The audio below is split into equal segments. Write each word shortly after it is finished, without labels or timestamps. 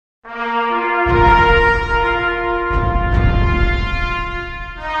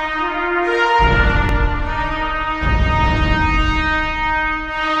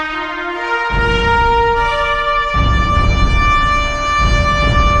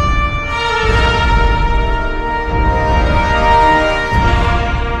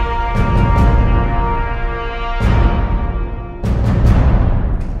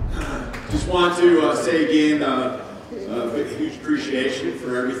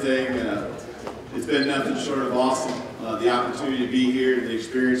everything. It's been nothing short of awesome. The opportunity to be here, the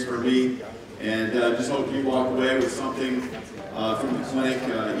experience for me, and just hope you walk away with something from the clinic,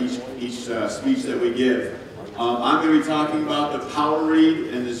 each speech that we give. I'm going to be talking about the power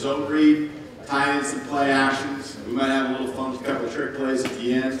read and the zone read, tying in some play actions. We might have a little fun with a couple of trick plays at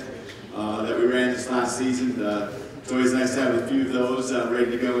the end that we ran this last season. It's always nice to have a few of those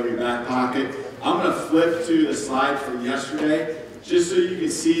ready to go in your back pocket. I'm going to flip to the slide from yesterday, just so you can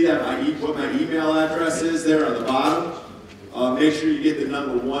see that what my email address is there on the bottom. Make sure you get the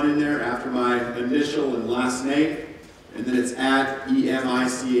number 1 in there after my initial and last name, and then it's at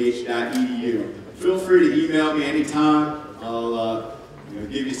emich.edu. Feel free to email me anytime. I'll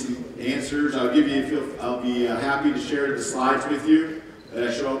give you some answers. I'll be happy to share the slides with you that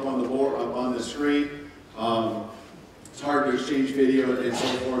I show up on the board, up on the screen. It's hard to exchange video and so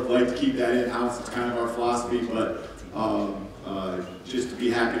forth. I like to keep that in-house. It's kind of our philosophy, but just to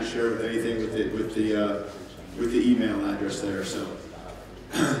be happy to share with anything with the email address there. So,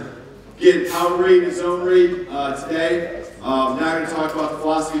 again, power read and zone read today. I'm not going to talk about the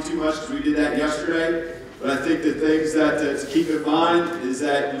philosophy too much because we did that yesterday. But I think the things that to keep in mind is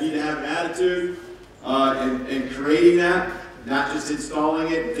that you need to have an attitude in creating that, not just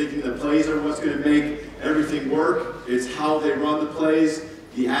installing it and thinking the plays are what's going to make everything work. It's how they run the plays,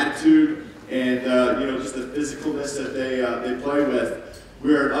 the attitude, and just the physicalness that they play with.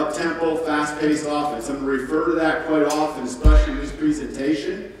 We're an up-tempo, fast-paced offense. I'm going to refer to that quite often, especially in this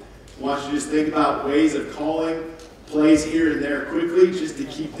presentation. I want you to just think about ways of calling plays here and there quickly, just to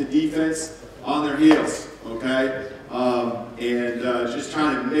keep the defense on their heels. Okay, just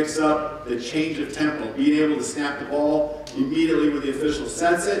trying to mix up the change of tempo, being able to snap the ball immediately when the official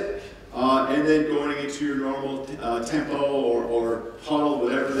sets it, and then going into your normal tempo or huddle,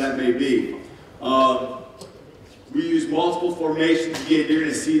 whatever that may be. We use multiple formations. Again, you're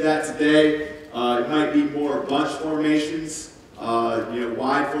going to see that today. It might be more bunch formations,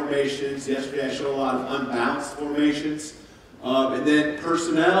 wide formations. Yesterday I showed a lot of unbalanced formations, and then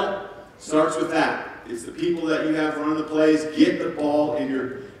personnel starts with that. It's the people that you have running the plays. Get the ball in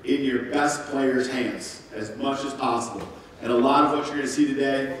your best player's hands as much as possible. And a lot of what you're going to see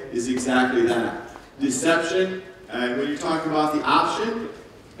today is exactly that. Deception, and when you're talking about the option,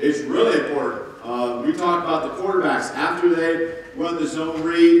 it's really important. We talk about the quarterbacks. After they run the zone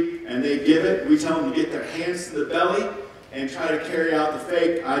read and they give it, we tell them to get their hands to the belly and try to carry out the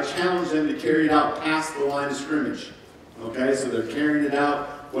fake. I challenge them to carry it out past the line of scrimmage. Okay, so they're carrying it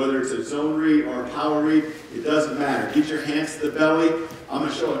out. Whether it's a zone read or a power read, it doesn't matter. Get your hands to the belly. I'm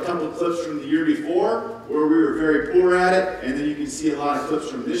going to show a couple of clips from the year before where we were very poor at it, and then you can see a lot of clips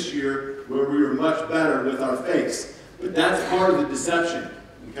from this year where we were much better with our fakes. But that's part of the deception,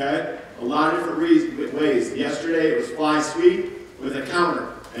 okay? A lot of different ways. Yesterday it was fly sweep with a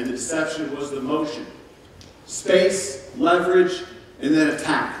counter, and the deception was the motion. Space, leverage, and then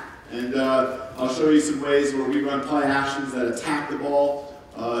attack. And I'll show you some ways where we run play actions that attack the ball,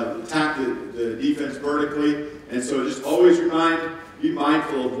 attack the defense vertically. And so just always be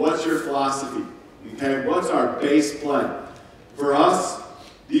mindful of what's your philosophy. Okay, what's our base play? For us,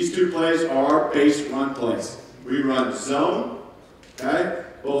 these two plays are our base run plays. We run zone, okay,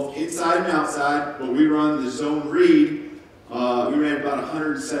 both inside and outside, but we run the zone read. We ran about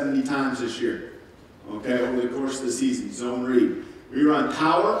 170 times this year, okay, over the course of the season, zone read. We run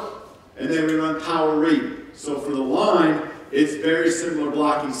power, and then we run power read. So for the line, it's very similar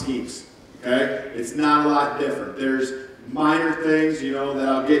blocking schemes, okay? It's not a lot different. There's minor things, that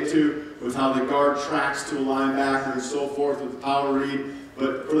I'll get to with how the guard tracks to a linebacker and so forth with the power read.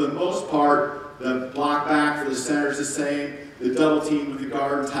 But for the most part, the block back for the center is the same. The double team with the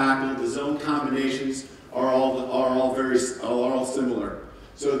guard and tackle, the zone combinations are all similar.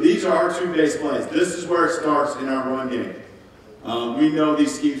 So these are our two base plays. This is where it starts in our run game. We know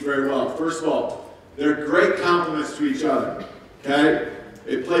these schemes very well. First of all, they're great complements to each other, okay?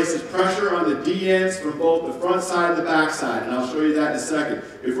 It places pressure on the D-ends from both the front side and the back side, and I'll show you that in a second.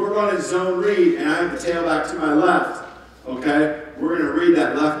 If we're running zone read and I have the tailback to my left, okay, we're going to read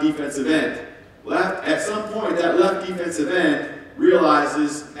that left defensive end. At some point, that left defensive end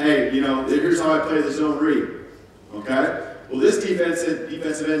realizes, hey, here's how I play the zone read, okay? Well, this defensive end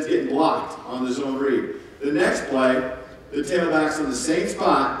is getting blocked on the zone read. The next play, the tailback's on the same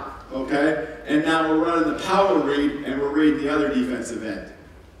spot, okay? And now we're running the power read and we're reading the other defensive end.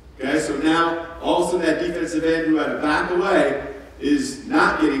 Okay, so now all of a sudden that defensive end who had to back away is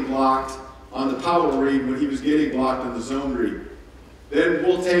not getting blocked on the power read when he was getting blocked on the zone read. Then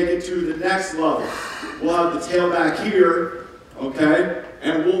we'll take it to the next level. We'll have the tailback here, okay?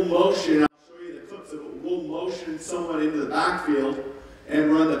 And we'll motion, I'll show you the clips of it, we'll motion someone into the backfield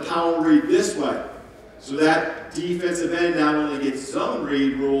and run the power read this way. So that defensive end not only gets zone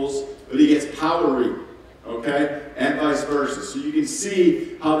read rules, but he gets power read, okay? And vice versa. So you can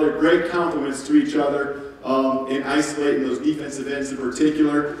see how they're great complements to each other in isolating those defensive ends in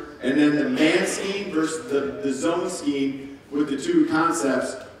particular. And then the man scheme versus the zone scheme with the two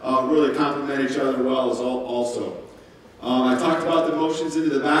concepts really complement each other well as also. I talked about the motions into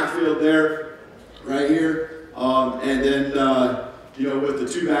the backfield there, right here, and then you know, with the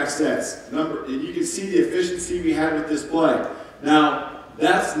two back sets. And you can see the efficiency we had with this play. Now,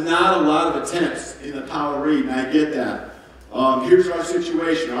 that's not a lot of attempts in the power read, and I get that. Here's our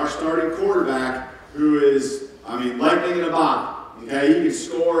situation. Our starting quarterback, who is, I mean, lightning in a bottle. Okay, he can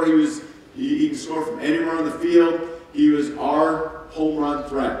score. He can score from anywhere on the field. He was our home run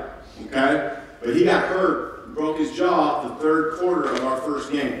threat. Okay, but he got hurt, broke his jaw the third quarter of our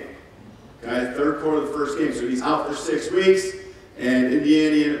first game. Okay, third quarter of the first game. So he's out for 6 weeks. And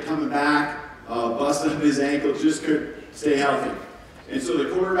Indiana ended up coming back, busted up his ankle, just couldn't stay healthy. And so the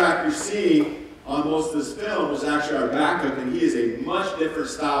quarterback you're seeing on most of this film was actually our backup, and he is a much different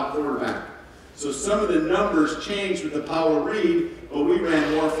style quarterback. So some of the numbers changed with the power read, but we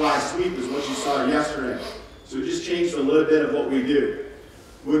ran more fly sweep is what you saw yesterday. So it just changed a little bit of what we do.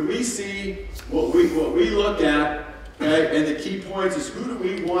 When we see what we look at, okay, and the key points is who do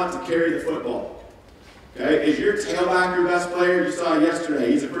we want to carry the football? Okay, is your tailback your best player? You saw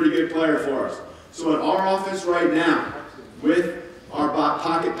yesterday. He's a pretty good player for us. So in our offense right now, with our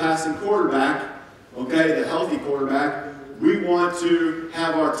pocket passing quarterback, okay, the healthy quarterback, we want to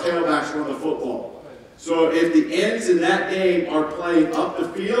have our tailbacks run the football. So if the ends in that game are playing up the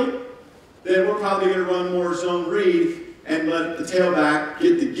field, then we're probably going to run more zone read and let the tailback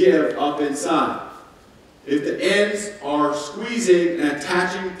get the give up inside. If the ends are squeezing and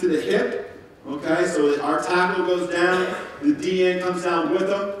attaching to the hip, okay, so that our tackle goes down, the DN comes down with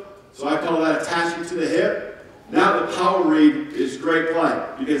them. So I call that attaching to the hip. Now the power read is great play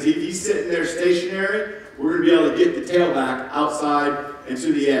because if he's sitting there stationary, we're going to be able to get the tailback outside and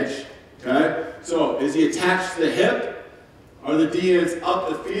to the edge. Okay, so is he attached to the hip? Are the DNs up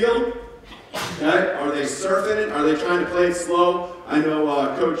the field? Okay, are they surfing it? Are they trying to play it slow? I know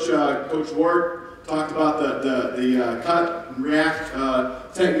Coach Ward talked about the cut and react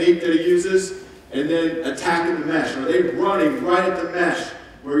technique that he uses, and then attacking the mesh. Are they running right at the mesh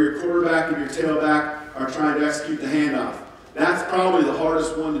where your quarterback and your tailback are trying to execute the handoff? That's probably the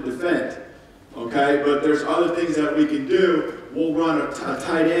hardest one to defend. Okay, but there's other things that we can do. We'll run a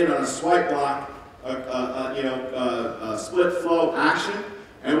tight end on a swipe block, a split flow action,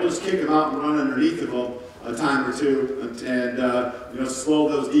 and we'll just kick them out and run underneath of them a time or two, and slow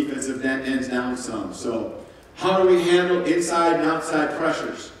those defensive ends down some. So how do we handle inside and outside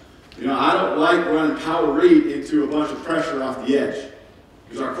pressures? You know, I don't like running power read into a bunch of pressure off the edge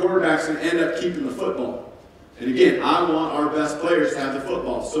because our quarterback's going to end up keeping the football. And again, I want our best players to have the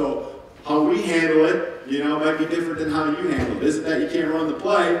football. So how we handle it, you know, might be different than how you handle it. Isn't that you can't run the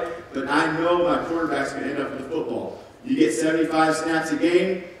play, but I know my quarterback's going to end up with the football. You get 75 snaps a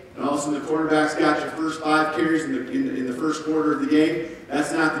game, and all of a sudden the quarterback's got your first 5 carries in the first quarter of the game.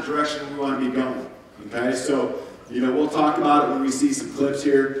 That's not the direction we want to be going. Okay, so, you know, we'll talk about it when we see some clips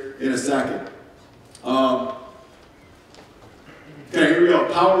here in a second. Okay, here we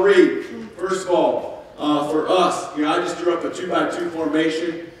go. Power read. First of all, for us, you know, I just drew up a 2-by-2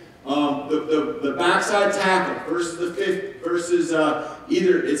 formation. The backside tackle versus the fifth versus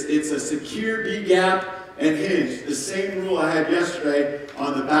either it's a secure B gap and hinge. The same rule I had yesterday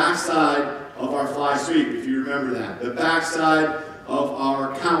on the backside of our fly sweep, if you remember that. The backside of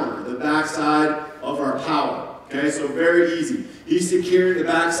our counter, the backside of our power. Okay, so very easy. He's securing the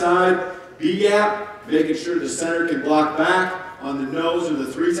backside, B gap, making sure the center can block back on the nose or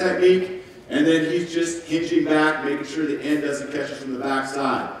the 3 technique, and then he's just hinging back, making sure the end doesn't catch us from the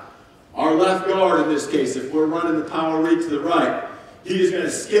backside. Our left guard in this case, if we're running the power read to the right, he is going to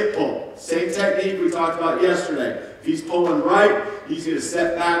skip pull. Same technique we talked about yesterday. If he's pulling right, he's going to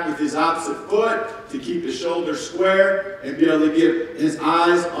step back with his opposite foot to keep his shoulder square and be able to get his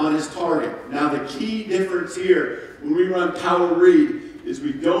eyes on his target. Now the key difference here when we run power read is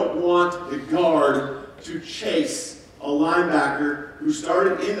we don't want the guard to chase a linebacker who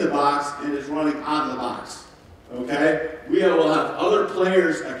started in the box and is running out of the box. Okay? We will have other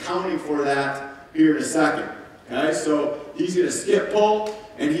players accounting for that here in a second. Okay? So he's going to skip pull,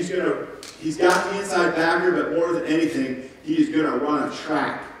 and he's got the inside backer, but more than anything, he's going to run a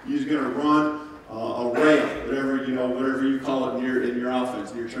track. He's going to run a rail, whatever you call it in your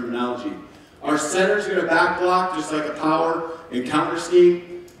offense, in your terminology. Our center's going to back block just like a power and counter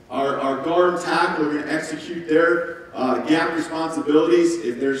scheme. Our guard and tackle are going to execute their gap responsibilities.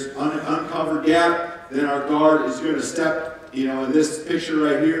 If there's an uncovered gap, then our guard is going to step, in this picture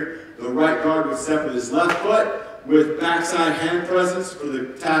right here, the right guard would step with his left foot with backside hand presence for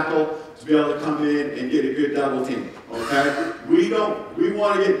the tackle to be able to come in and get a good double team, okay? We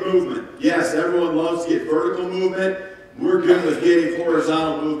want to get movement. Yes, everyone loves to get vertical movement. We're good with getting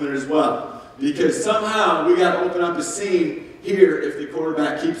horizontal movement as well, because somehow we got to open up a seam here if the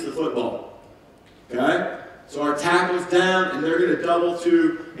quarterback keeps the football, okay? So our tackle's down, and they're going to double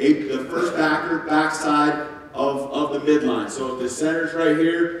to the first backside of the midline. So if the center's right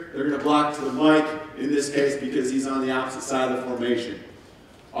here, they're going to block to the mic in this case because he's on the opposite side of the formation.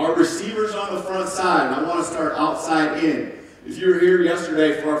 Our receivers on the front side, and I want to start outside in. If you were here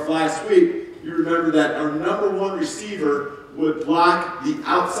yesterday for our fly sweep, you remember that our #1 receiver would block the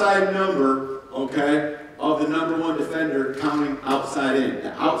outside number, okay, of the #1 defender counting outside in.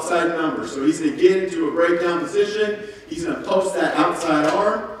 The outside number. So he's going to get into a breakdown position. He's going to post that outside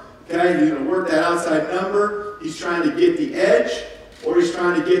arm. Okay, he's going to work that outside number. He's trying to get the edge, or he's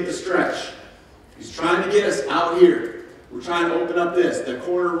trying to get the stretch. He's trying to get us out here. We're trying to open up this. The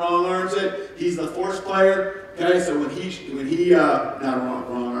corner wrong arms it. He's the force player. Okay, so when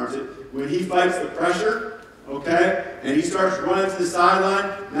he fights the pressure, okay, and he starts running to the sideline,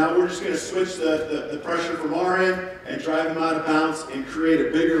 now we're just going to switch the pressure from our end and drive him out of bounds and create a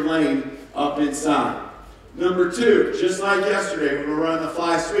bigger lane up inside. #2, just like yesterday when we were running the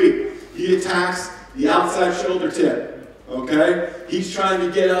fly sweep, he attacks the outside shoulder tip, okay? He's trying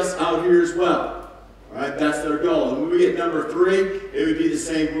to get us out here as well, all right? That's their goal. And when we get #3, it would be the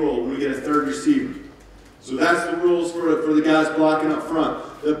same rule when we get a third receiver. So that's the rules for the guys blocking up front.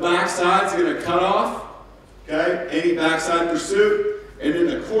 The backside's going to cut off, okay? Any backside pursuit, and then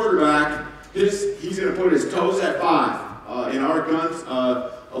the quarterback, he's going to put his toes at 5. In our guns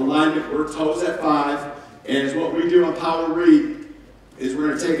alignment, we're toes at 5. And is what we do on power read is we're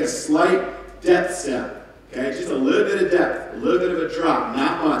going to take a slight depth step, okay? Just a little bit of depth, a little bit of a drop,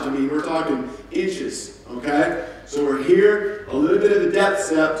 not much. I mean, we're talking inches, okay? So we're here, a little bit of a depth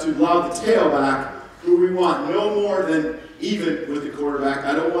step to allow the tailback, who we want no more than even with the quarterback.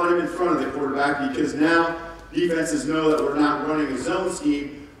 I don't want him in front of the quarterback because now defenses know that we're not running a zone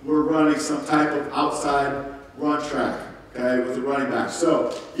scheme. We're running some type of outside run track, okay, with the running back.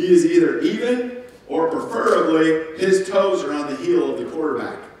 So he is either even, or preferably, his toes are on the heel of the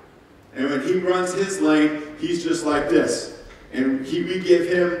quarterback. And when he runs his lane, he's just like this. And we give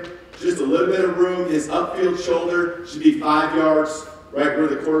him just a little bit of room. His upfield shoulder should be 5 yards right where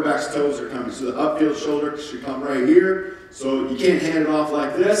the quarterback's toes are coming. So the upfield shoulder should come right here. So you can't hand it off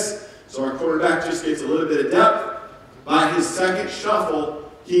like this. So our quarterback just gets a little bit of depth. By his second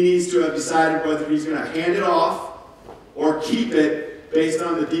shuffle, he needs to have decided whether he's going to hand it off or keep it based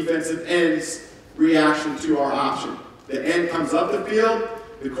on the defensive end's reaction to our option. The end comes up the field,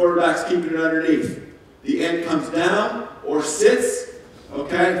 the quarterback's keeping it underneath. The end comes down or sits,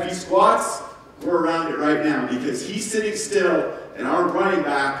 okay? If he squats, we're around it right now because he's sitting still and our running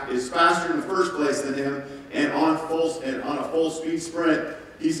back is faster in the first place than him, and on a full speed sprint,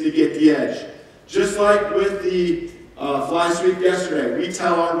 he's going to get the edge. Just like with the fly sweep yesterday, we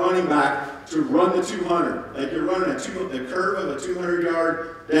tell our running back to run the 200, like you're running the curve of a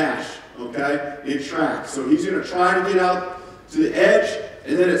 200-yard dash, okay, in track. So he's going to try to get out to the edge,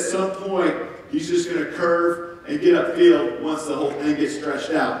 and then at some point, he's just going to curve and get upfield once the whole thing gets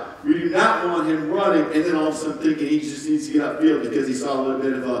stretched out. We do not want him running and then all of a sudden thinking he just needs to get upfield because he saw a little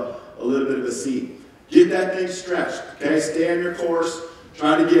bit of a seam. Get that thing stretched, okay? Stay on your course,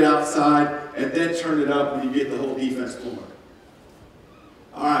 try to get outside, and then turn it up when you get the whole defense going.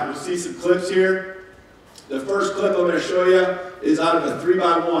 All right, we'll see some clips here. The first clip I'm going to show you is out of a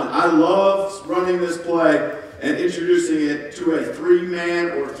 3x1. I love running this play and introducing it to a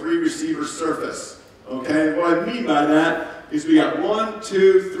 3-man or 3-receiver surface. Okay, and what I mean by that is we got 1,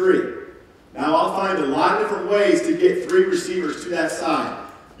 2, 3. Now I'll find a lot of different ways to get 3 receivers to that side.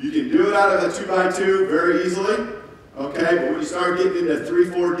 You can do it out of a 2x2 very easily. Okay, but when you start getting into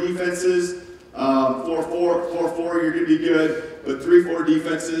 3-4 defenses, 4-4, you're going to be good. But 3-4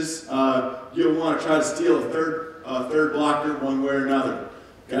 defenses, you'll want to try to steal a third blocker one way or another.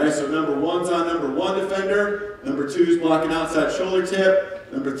 Okay, so #1's on #1 defender. #2's blocking outside shoulder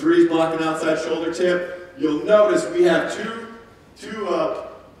tip. #3's blocking outside shoulder tip. You'll notice we have two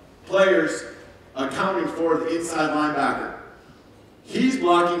players accounting for the inside linebacker. He's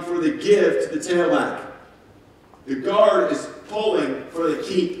blocking for the give to the tailback. The guard is pulling for the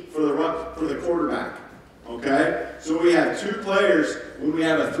keep for the quarterback. Okay? So we have 2 players when we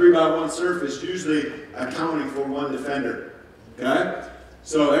have a 3x1 surface, usually accounting for 1 defender. Okay?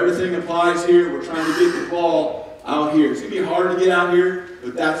 So everything applies here. We're trying to get the ball out here. It's going to be hard to get out here,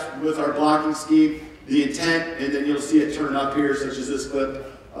 but that's with our blocking scheme, the intent, and then you'll see it turn up here, such as this clip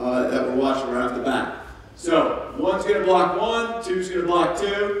that we're watching right off the bat. So 1's going to block 1, 2's going to block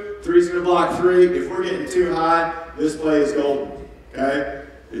 2, 3's going to block 3. If we're getting too high, this play is golden. Okay?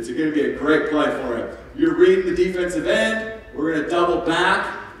 It's going to be a great play for you. You're reading the defensive end. We're going to double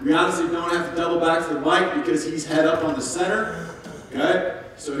back. We honestly don't have to double back to the mic because he's head up on the center. Okay?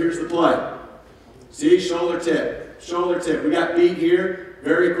 So here's the play. See? Shoulder tip. Shoulder tip. We got beat here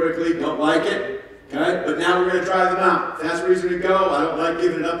very quickly. Don't like it. Okay? But now we're going to drive them out. If that's where he's going to go. I don't like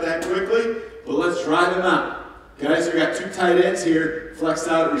giving it up that quickly. But let's drive them out. Okay? So we got 2 tight ends here. Flexed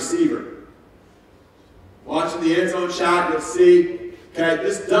out at receiver. Watching the end zone shot, you'll see. Okay,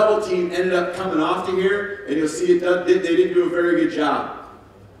 this double team ended up coming off to here, and you'll see they didn't do a very good job.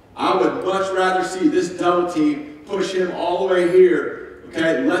 I would much rather see this double team push him all the way here.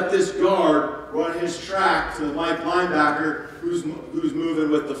 Okay, let this guard run his track to the Mike linebacker who's moving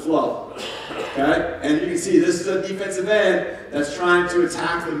with the flow. Okay, and you can see this is a defensive end that's trying to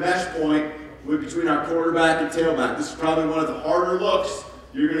attack the mesh point between our quarterback and tailback. This is probably one of the harder looks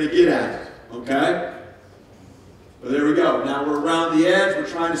you're going to get at it. Okay. But there we go. Now we're around the edge. We're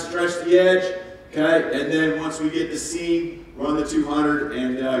trying to stretch the edge. Okay? And then once we get the seam, run the 200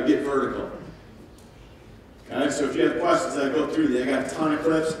 and get vertical. Okay? So if you have questions, I go through these. I got a ton of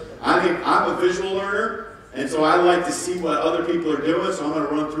clips. I'm a visual learner, and so I like to see what other people are doing, so I'm going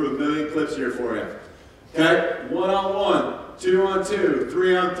to run through a million clips here for you. Okay? 1-on-1, 2-on-2,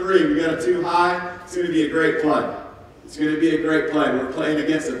 3-on-3. We got a 2 high. It's going to be a great play. It's going to be a great play. We're playing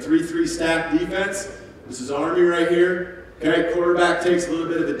against a 3-3 stack defense. This is Army right here. Okay, quarterback takes a little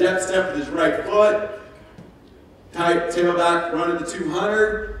bit of a depth step with his right foot. Tight tailback running the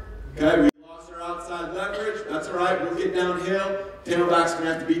 200. Okay, we lost our outside leverage. That's all right, we'll get downhill. Tailback's going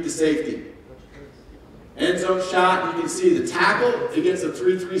to have to beat the safety. End zone shot, you can see the tackle against a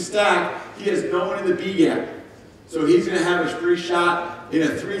 3-3 stack. He has no one in the B gap. So he's going to have his free shot. In a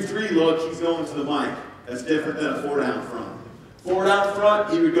 3-3 look, he's going to the mic. That's different than a 4 down front. 4 down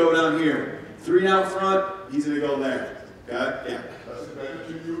front, he would go down here. 3 down front, he's going to go there. Okay? Yeah. Does it matter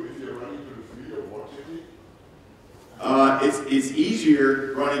to you if you're running to the 3 or 1 technique? It's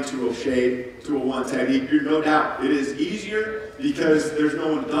easier running to a shade, to a 1 technique. You're no doubt. It is easier because there's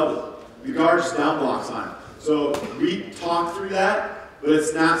no one to double. The guard just down blocks on it. So we talk through that, but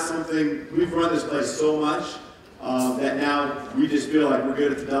it's not something, we've run this play so much that now we just feel like we're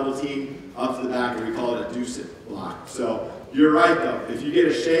good at the double team up to the back, and we call it a deuce it block. So you're right though. If you get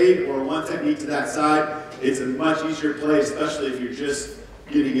a shade or a 1 technique to that side, it's a much easier play, especially if you're just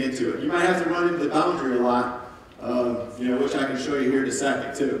getting into it. You might have to run into the boundary a lot, which I can show you here in a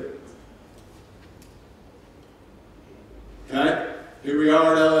second too. Okay, here we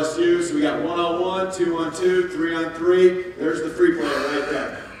are at LSU. So we got 1-on-1, 2-on-2, 3-on-3. There's the free player right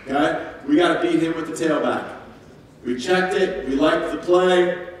there. Okay, we got to beat him with the tailback. We checked it. We liked the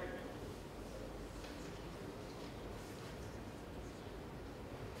play.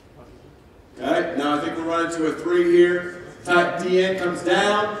 Okay, now I think we're running to a 3 here. Tight DN comes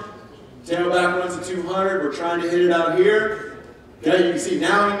down. Tailback runs a 200. We're trying to hit it out here. Okay, you can see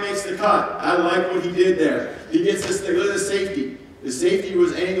now he makes the cut. I like what he did there. He gets this thing. Look at the safety. The safety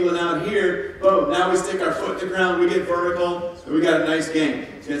was angling out here. Boom, now we stick our foot in the ground. We get vertical, and we got a nice game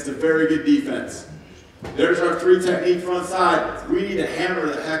against a very good defense. There's our 3 technique front side. We need to hammer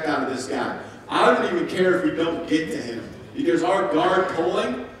the heck out of this guy. I don't even care if we don't get to him, because our guard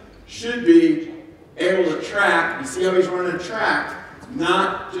pulling should be able to track. You see how he's running a track,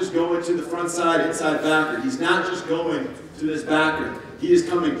 not just going to the front side, inside backer. He's not just going to this backer. He is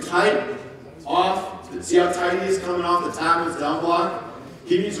coming tight off. See how tight he is coming off the tackle's down block?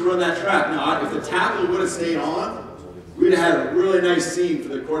 He needs to run that track. Now, if the tackle would have stayed on, we'd have had a really nice seam for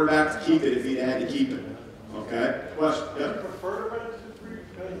the quarterback to keep it if he had to keep it. Okay? Question? Yeah.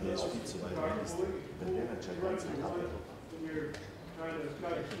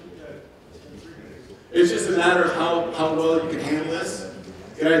 It's just a matter of how well you can handle this.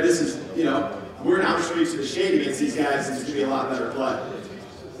 Okay, this is, we're going to show you to the shade against these guys. It's going to be a lot better play.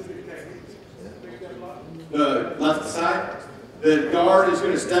 The left side, the guard is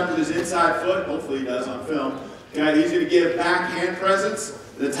going to step with his inside foot. Hopefully he does on film. Okay, he's going to give back hand presence.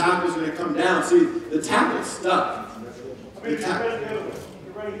 The tackle's going to come down. See, the tackle's stuck.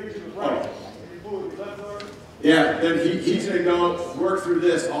 Yeah, then he's going to go work through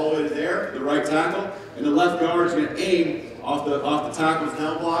this all the way to there, the right tackle, and the left guard is going to aim off the tackle's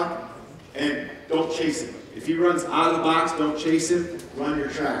down block, and don't chase him. If he runs out of the box, don't chase him. Run your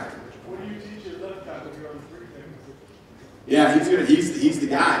track. What do you teach your left tackle here on the 3 technique? Yeah, he's the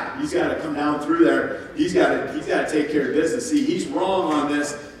guy. He's got to come down through there. He's got to take care of business. See, he's wrong on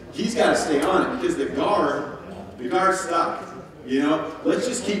this. He's got to stay on it because the guard's stuck. You know, let's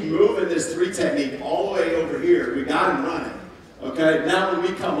just keep moving this 3 technique all the way over here. We got him running. Okay, now when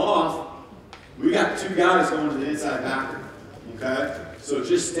we come off, we got 2 guys going to the inside backer. Okay, so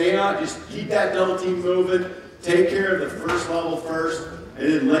just stay on, just keep that double team moving. Take care of the first level first,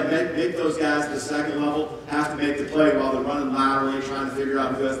 and then make those guys at the second level have to make the play while they're running laterally, trying to figure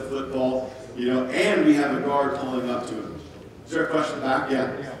out who has the football. You know, and we have a guard pulling up to him. Is there a question back?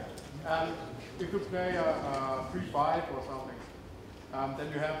 Yeah. You could play a 3-5 or something.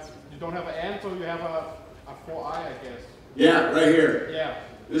 Then you don't have an end, so you have a 4-eye, I guess. Yeah, right here. Yeah.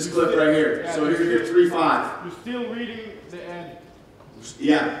 This clip right here. Yeah, so here's your 3-5. You're still reading the end.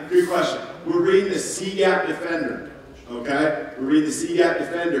 Yeah, good question. We're reading the C-gap defender. Okay? We're reading the C-gap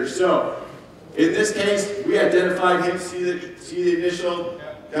defender. So, in this case, we identified him, see the initial,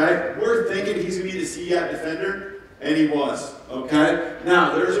 okay? We're thinking he's going to be the C-gap defender, and he was. Okay?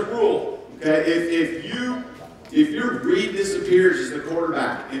 Now, there's a rule. Okay? If your read disappears as the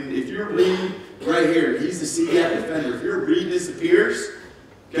quarterback, and if your read right here, he's the C-gap defender. If your read disappears,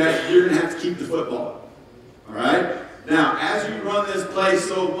 okay, you're going to have to keep the football. All right? Now, as you run this play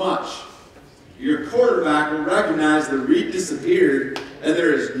so much, your quarterback will recognize the read disappeared, and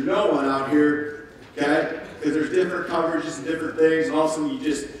there is no one out here, okay? Because there's different coverages and different things, and all of a sudden you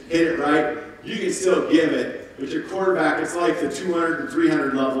just hit it right. You can still give it, but your quarterback, it's like the 200 and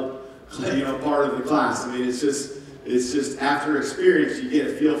 300 level, you know, part of the class. I mean, it's just after experience, you get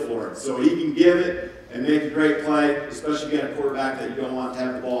a feel for it. So he can give it and make a great play, especially if you got a quarterback that you don't want to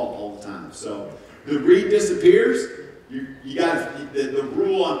have the ball all the time. So the read disappears. You got the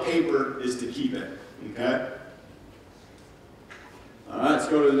rule on paper is to keep it. Okay. All right, let's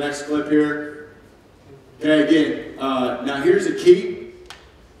go to the next clip here. Okay, again. Now here's a key.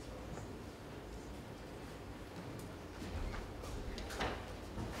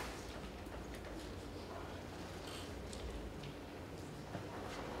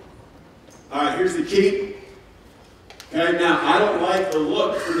 All right, here's the key. Okay, now I don't like the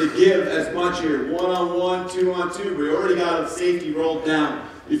look for the give as much here. 1-on-1, 2-on-2. We already got a safety rolled down.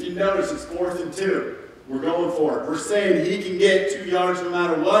 If you notice, it's 4th and 2. We're going for it. We're saying he can get 2 yards no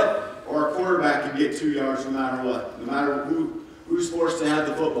matter what, or our quarterback can get 2 yards no matter what, no matter who's forced to have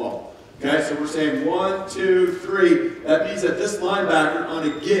the football. Okay, so we're saying 1, 2, 3. That means that this linebacker on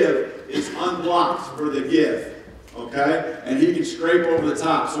a give is unblocked for the give. Okay, and he can scrape over the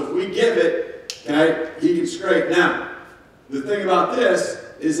top. So if we give it, okay, he can scrape. Now, the thing about this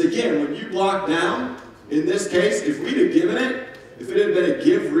is, again, when you block down, in this case, if we'd have given it, if it had been a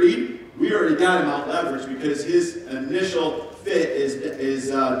give read, we already got him out leveraged because his initial fit is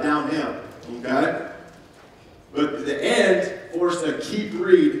downhill, okay? But the end forced a keep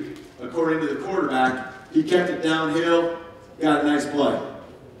read, according to the quarterback. He kept it downhill, got a nice play.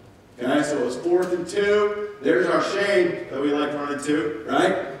 Okay, so it was 4th and 2. There's our shade that we like running to,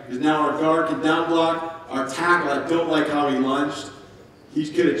 right? Because now our guard can down block. Our tackle, I don't like how he lunged. He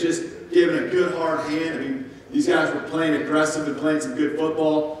could have just given a good hard hand. I mean, these guys were playing aggressive and playing some good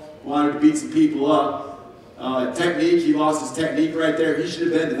football, wanted to beat some people up. Technique, he lost his technique right there. He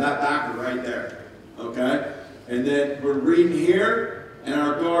should have been to that backer right there, okay? And then we're reading here, and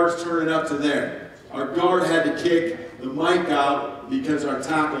our guard's turning up to there. Our guard had to kick the mic out because our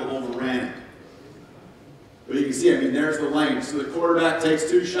tackle overran it. But you can see, I mean, there's the lane. So the quarterback takes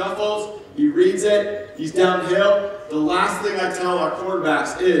 2 shuffles. He reads it. He's downhill. The last thing I tell our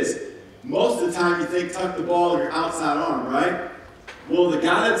quarterbacks is, most of the time you think tuck the ball in your outside arm, right? Well, the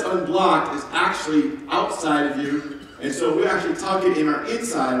guy that's unblocked is actually outside of you, and so we actually tuck it in our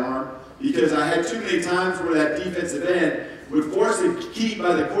inside arm because I had too many times where that defensive end would force a keep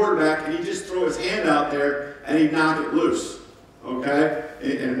by the quarterback, and he'd just throw his hand out there and he'd knock it loose, okay?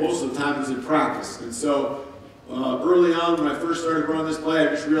 And most of the time it was in practice. And so early on, when I first started running this play,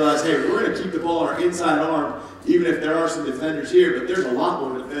 I just realized, hey, we're going to keep the ball in our inside arm, even if there are some defenders here, but there's a lot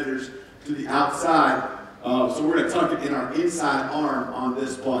more defenders to the outside. So we're going to tuck it in our inside arm on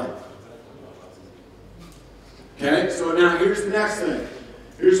this play. Okay, so now here's the next thing.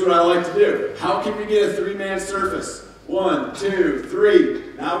 Here's what I like to do. How can we get a 3-man surface? 1, 2,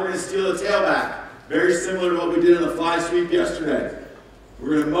 3. Now we're going to steal the tailback. Very similar to what we did in the fly sweep yesterday.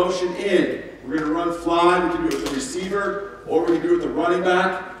 We're going to motion in. We're going to run fly. We can do it with the receiver, or we can do it with the running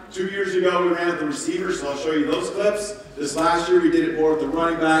back. 2 years ago, we ran with the receiver, so I'll show you those clips. This last year, we did it more with the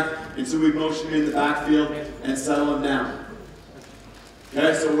running back, and so we motion him in the backfield and settle him down.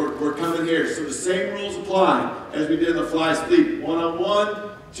 Okay, so we're coming here. So the same rules apply as we did in the fly sweep.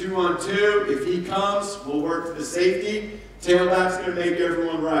 1-on-1, 2-on-2. If he comes, we'll work to the safety. Tailback's going to make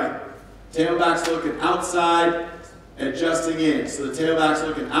everyone right. Tailback's looking outside, adjusting in. So the tailback's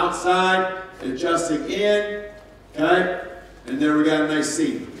looking outside, adjusting in, okay? And there we got a nice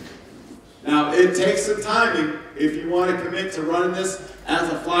seam. Now, it takes some timing if you want to commit to running this as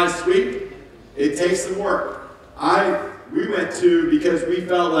a fly sweep. It takes some work. We went to, because we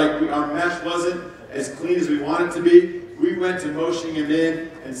felt like our mesh wasn't as clean as we wanted it to be, we went to motioning him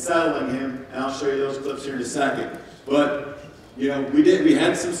in and settling him, and I'll show you those clips here in a second. But, you know, we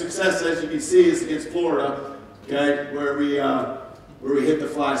had some success, as you can see, is against Florida, okay, where we hit the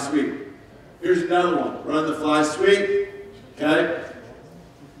fly sweep. Here's another one. Run the fly sweep, okay?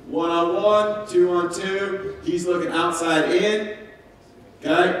 1-on-1, 2-on-2. He's looking outside in,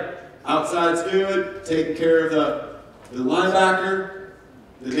 okay? Outside's good, taking care of the linebacker,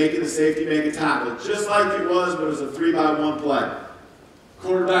 then making the safety make a tackle. Just like it was, but it was a 3-by-1 play.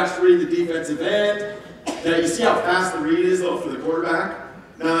 Quarterback's reading the defensive end. Now, you see how fast the read is, though, for the quarterback?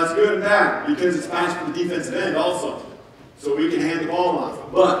 Now, that's good and bad, because it's fast for the defensive end also. So we can hand the ball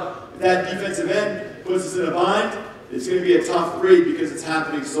off. But if that defensive end puts us in a bind, it's going to be a tough read because it's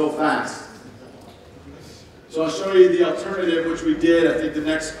happening so fast. So I'll show you the alternative, which we did, I think the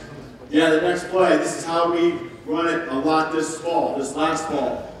next play. This is how we run it a lot this last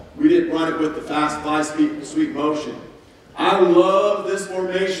fall. We didn't run it with the fast fly sweep motion. I love this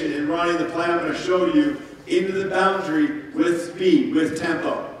formation in running the play I'm going to show you into the boundary with speed, with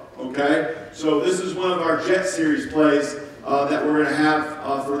tempo, okay? So this is one of our Jet Series plays that we're going to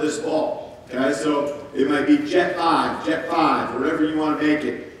have for this fall, okay? So it might be Jet 5, whatever you want to make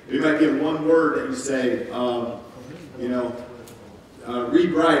it. It might be a one word that you say,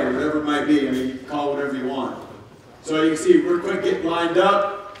 read right or whatever it might be. I mean, you can call it whatever you want. So you can see we're quick getting lined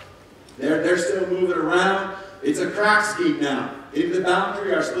up. They're still moving around. It's a crack scheme now. Into the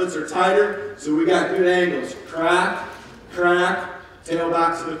boundary, our splits are tighter, so we got good angles. Crack, crack,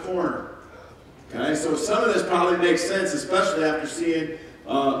 tailback to the corner. Okay, so some of this probably makes sense, especially after seeing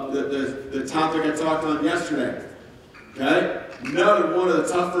the topic I talked on yesterday. Okay, another one of the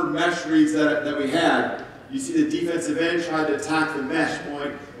tougher mesh reads that we had. You see the defensive end tried to attack the mesh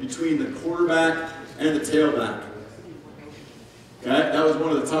point between the quarterback and the tailback. Okay, that was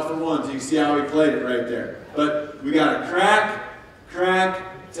one of the tougher ones. You can see how he played it right there. But we got a crack,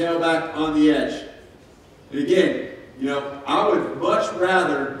 tailback on the edge. And again, I would much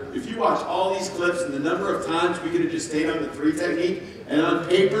rather, if you watch all these clips and the number of times we could have just stayed on the 3 technique, and on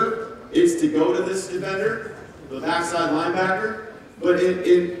paper, it's to go to this defender, the backside linebacker, but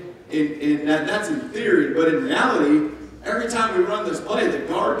that's in theory, but in reality, every time we run this play, the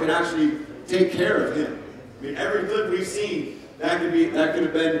guard can actually take care of him. I mean, every clip we've seen, that could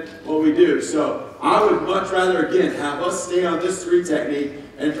have been what we do. So I would much rather, again, have us stay on this 3 technique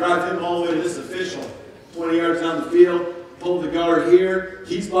and drive him all the way to this official. 20 yards down the field, pull the guard here.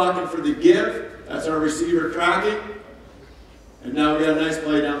 He's blocking for the give. That's our receiver cracking. And now we got a nice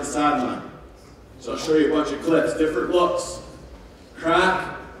play down the sideline. So I'll show you a bunch of clips, different looks.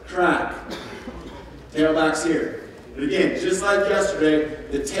 Crack, tailback's here. But again, just like yesterday,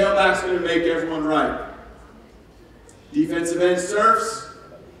 the tailback's going to make everyone right. Defensive end surfs.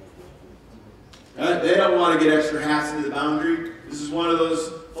 They don't want to get extra hats into the boundary. This is one of those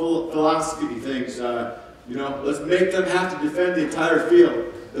philosophy things. Let's make them have to defend the entire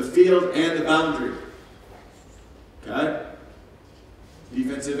field. The field and the boundary. Okay?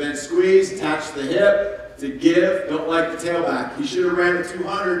 Defensive end squeeze, attach to the hip, to give, don't like the tailback. He should have ran the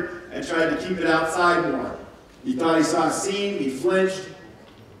 200 and tried to keep it outside more. He thought he saw a seam, he flinched.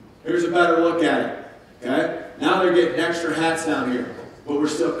 Here's a better look at it. Okay? Now they're getting extra hats down here. But we're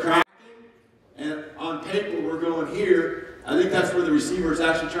still cracking. And on paper, we're going here. I think that's where the receiver is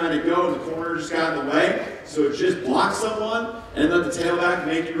actually trying to go, and the corner just got in the way. So it's just block someone and let the tailback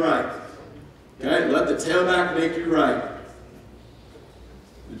make you right. Okay? Let the tailback make you right.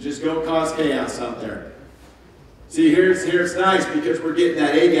 And just go cause chaos out there. See, here it's nice because we're getting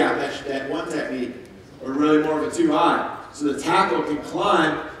that A-gap, that 1 technique, or really more of a 2 high. So the tackle can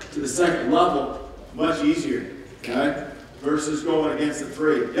climb to the second level much easier, okay? Versus going against the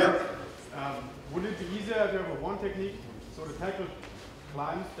 3. Yep. Would it be easier if you have a 1 technique, so the tackle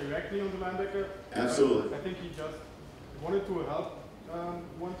climbs directly on the linebacker? Absolutely. I think he just wanted to help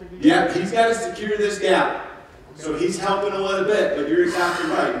 1 technique. Yeah, he's got to secure this gap. Okay. So he's helping a little bit, but you're exactly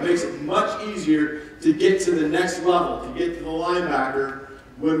right. It makes it much easier to get to the next level, to get to the linebacker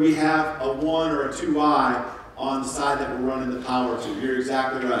when we have a 1 or a 2-eye on the side that we're running the power to. You're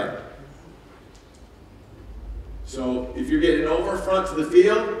exactly right. So if you're getting over front to the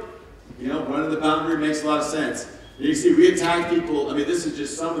field, running the boundary makes a lot of sense. You can see we attack people. I mean, this is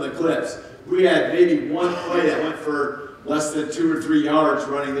just some of the clips. We had maybe 1 play that went for less than 2 or 3 yards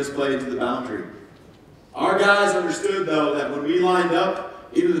running this play into the boundary. Our guys understood, though, that when we lined up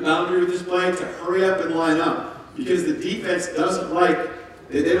into the boundary with this play, to hurry up and line up, because the defense doesn't like,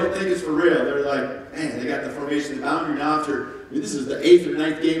 they don't think it's for real. They're like, man, they got the formation of the boundary now after, this is the 8th or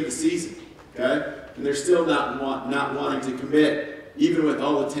 9th game of the season, okay? And they're still not wanting to commit, even with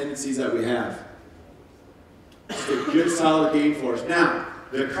all the tendencies that we have. It's a good, solid game for us. Now,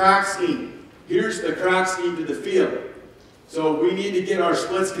 the crack scheme. Here's the crack scheme to the field. So we need to get our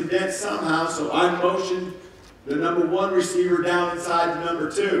splits condensed somehow, so I motioned the number 1 receiver down inside the number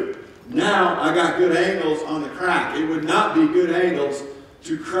 2. Now I got good angles on the crack. It would not be good angles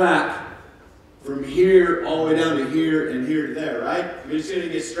to crack from here all the way down to here and here to there, right? We're just going to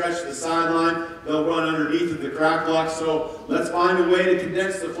get stretched to the sideline. They'll run underneath of the crack block. So let's find a way to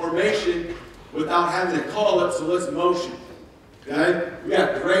condense the formation without having to call it, so let's motion. Okay? We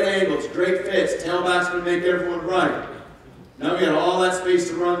got great angles, great fits. Tailback's going to make everyone right. Now we got all that space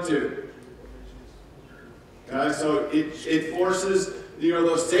to run to. Okay? So it forces,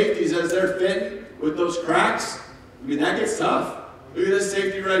 those safeties as they're fitting with those cracks. I mean, that gets tough. Look at this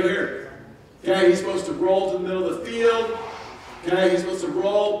safety right here. Okay, he's supposed to roll to the middle of the field. Okay, he's supposed to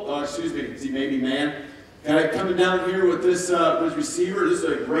roll, is he maybe man? Okay, coming down here with this receiver, this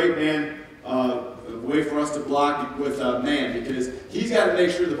is a great man way for us to block with man, because he's got to make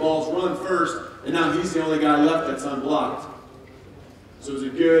sure the ball's run first, and now he's the only guy left that's unblocked. So it's a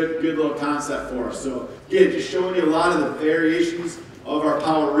good little concept for us. So again, just showing you a lot of the variations of our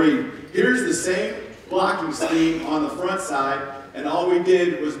power read. Here's the same blocking scheme on the front side, and all we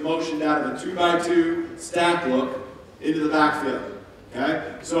did was motioned out of a 2x2 stack look into the backfield.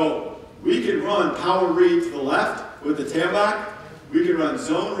 Okay? So we can run power read to the left with the tailback. We can run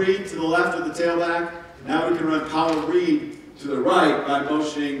zone read to the left with the tailback. Now we can run power read to the right by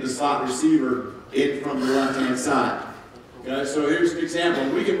motioning the slot receiver in from the left-hand side. Okay? So here's an example.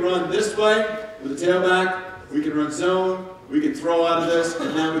 We can run this way with the tailback. We can run zone. We can throw out of this,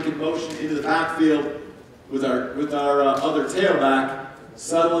 and now we can motion into the backfield with our other tailback,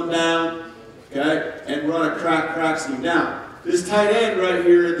 settle him down, okay, and run a crack scheme. Now, this tight end right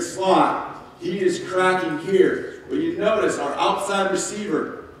here in the slot, he is cracking here. But you notice our outside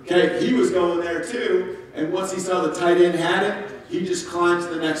receiver, okay, he was going there too, and once he saw the tight end had him, he just climbed to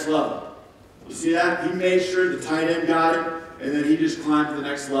the next level. You see that? He made sure the tight end got him, and then he just climbed to the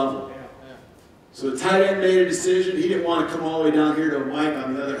next level. So the tight end made a decision. He didn't want to come all the way down here to Mike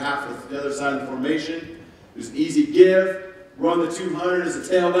on the other half of the other side of the formation. It was an easy give. Run the 200 as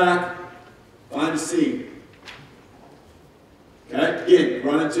a tailback. Find a seam. Okay, again,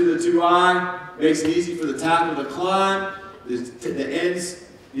 run into the 2-eye. Makes it easy for the tackle to climb. The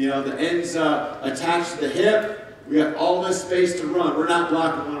ends, attached to the hip. We have all this space to run. We're not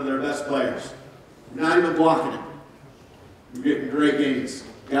blocking one of their best players. We're not even blocking him. We're getting great gains.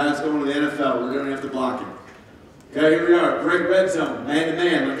 Guys going to the NFL, we're going to have to block him. Okay, here we are. Great red zone,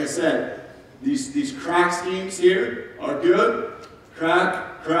 man-to-man. Like I said, these crack schemes here are good.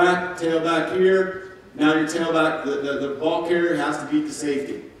 Crack, tailback here. Now your tailback, the ball carrier has to beat the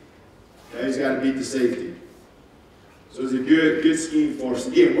safety. Okay, he's got to beat the safety. So it's a good scheme for us.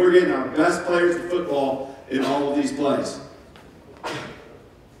 Again, we're getting our best players in football in all of these plays.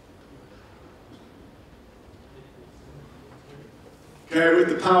 Okay, with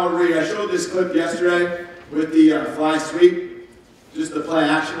the power read, I showed this clip yesterday with the fly sweep, just the play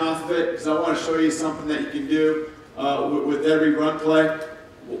action off of it, because I want to show you something that you can do with every run play.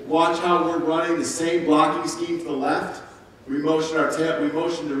 Watch how we're running the same blocking scheme to the left. We motion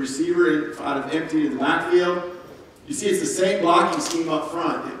the receiver out of empty to the backfield. You see, it's the same blocking scheme up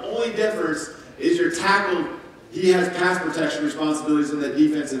front. The only difference is your tackle, he has pass protection responsibilities on that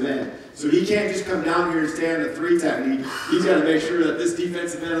defensive end. So he can't just come down here and stand in the 3 technique. He's got to make sure that this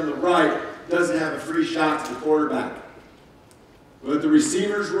defensive end on the right doesn't have a free shot to the quarterback. With the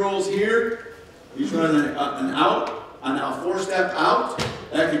receiver's rules here, he's running an out, on a 4-step out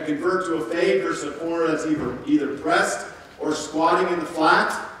that can convert to a fade versus a corner that's either pressed or squatting in the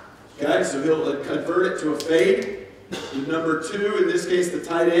flat. Okay, so he'll convert it to a fade. The number 2, in this case the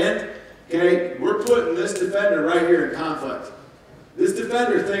tight end. Okay, we're putting this defender right here in conflict. This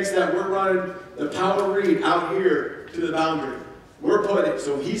defender thinks that we're running the power read out here to the boundary. We're putting it,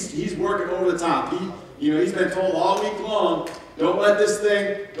 so he's working over the top. He's been told all week long, don't let this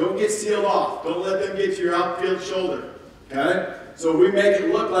thing, don't get sealed off. Don't let them get to your outfield shoulder. Okay? So we make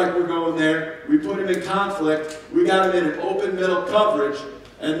it look like we're going there. We put him in conflict. We got him in an open middle coverage.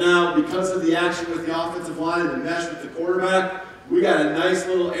 And now, because of the action with the offensive line and the mesh with the quarterback, we got a nice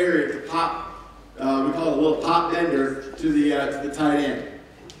little area to pop. We call it a little pop bender to the tight end.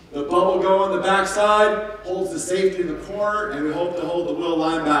 The bubble go on the backside holds the safety in the corner, and we hope to hold the will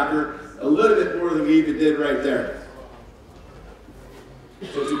linebacker a little bit more than we even did right there.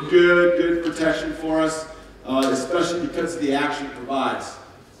 So it's a good protection for us, especially because of the action it provides.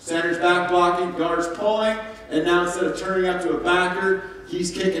 Center's back blocking, guard's pulling, and now instead of turning up to a backer,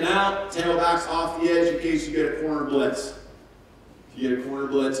 he's kicking out, tailback's off the edge in case you get a corner blitz. If you get a corner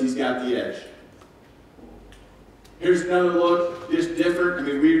blitz, he's got the edge. Here's another look, just different. I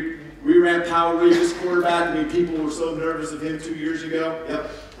mean, we ran power read this quarterback. I mean, people were so nervous of him 2 years ago. Yep. Coach,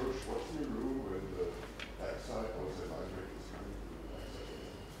 what's the rule when the backside was the linebacker is coming to the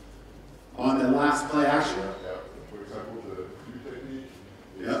backside? On the last play action. Yeah. For example, the view technique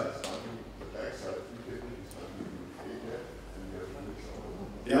is starting the backside view technique is starting to do a gap, and you have to mix all of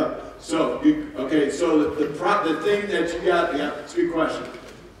them. Yep. So so the thing that you got, yeah, it's a good question.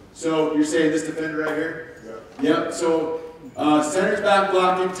 So you're saying this defender right here? Yep, so center's back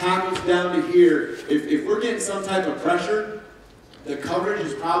blocking, tackles down to here. If we're getting some type of pressure, the coverage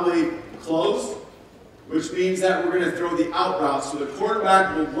is probably closed, which means that we're going to throw the out route. So the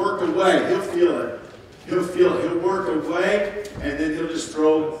quarterback will work away. He'll feel it. He'll work away, and then he'll just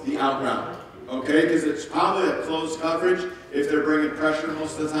throw the out route. Okay, because it's probably a closed coverage if they're bringing pressure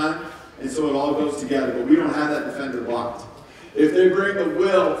most of the time, and so it all goes together. But we don't have that defender blocked. If they bring the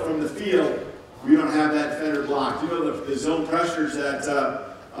will from the field, we don't have that defender blocked. You know the zone pressures that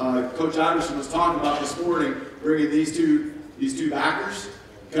Coach Iverson was talking about this morning, bringing these two backers,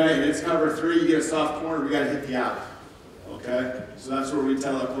 okay, and it's cover 3, you get a soft corner, we got to hit the out, okay? So that's where we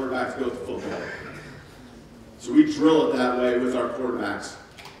tell our quarterback to go to football. So we drill it that way with our quarterbacks.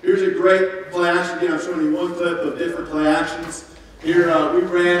 Here's a great play action. Again, I'm showing you one clip of different play actions. Here we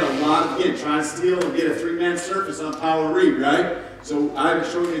ran a lot, again, trying to steal and get a 3-man surface on power read, right? So I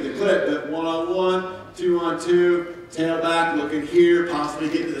haven't shown you the clip, but 1-on-1, 2-on-2, tailback looking here, possibly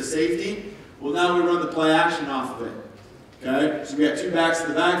getting to the safety. Well, now we run the play action off of it. Okay, so we got 2 backs in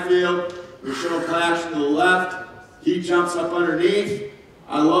the backfield. We're showing play action to the left. He jumps up underneath.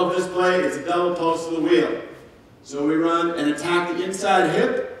 I love this play. It's a double post to the wheel. So we run and attack the inside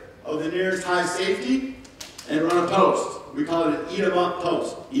hip of the nearest high safety and run a post. We call it an eat 'em up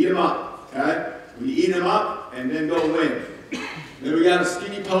post. Eat 'em up. Okay, we eat 'em up and then go win. Then we got a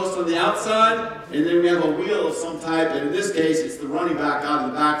skinny post on the outside, and then we have a wheel of some type, and in this case, it's the running back out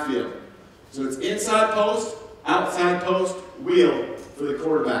of the backfield. So it's inside post, outside post, wheel for the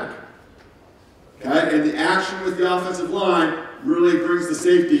quarterback. Okay, and the action with the offensive line really brings the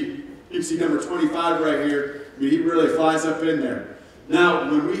safety. You can see number 25 right here. I mean, he really flies up in there. Now,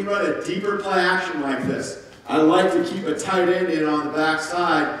 when we run a deeper play action like this, I like to keep a tight end in on the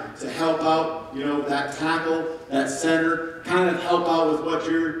backside to help out, you know, that tackle, that center, kind of help out with what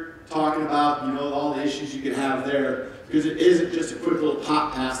you're talking about, you know, all the issues you could have there. Because it isn't just a quick little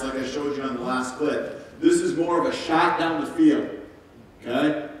pop pass like I showed you on the last clip. This is more of a shot down the field.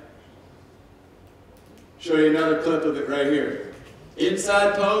 Okay? Show you another clip of it right here.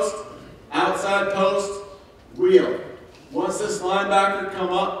 Inside post, outside post, wheel. Once this linebacker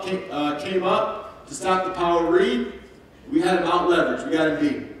came up to stop the power read, we had him out leveraged. We got him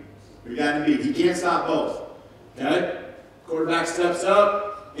beat. We got him beat. He can't stop both. Okay? Quarterback steps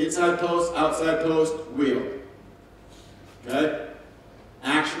up, inside post, outside post, wheel. Okay?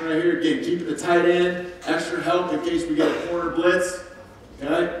 Action right here. Again, keeping the tight end. Extra help in case we get a corner blitz.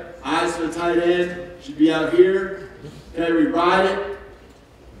 Okay? Eyes to the tight end. Should be out here. Okay, we ride it.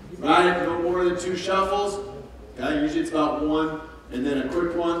 Ride it no more than 2 shuffles. Okay, usually it's about 1 and then a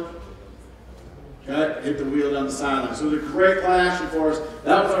quick one. Okay, hit the wheel down the sideline. So it's a great play action for us.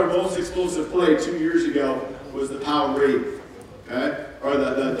 That was our most explosive play 2 years ago, was the power read. Okay? Or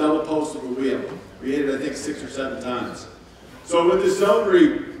the double post of a wheel. We hit it, I think, 6 or 7 times. So with the zone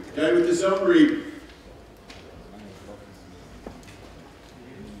read, okay, with the zone read,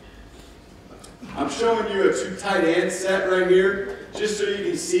 I'm showing you a 2 tight end set right here, just so you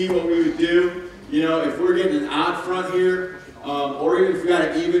can see what we would do. You know, if we're getting an odd front here, or even if we got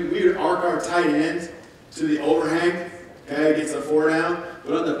an even, we would arc our tight end to the overhang, okay, against a 4 down.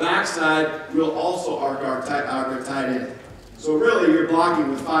 But on the backside, we'll also arc our tight end. So really, you're blocking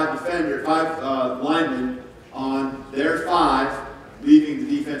with 5 linemen on their 5, leaving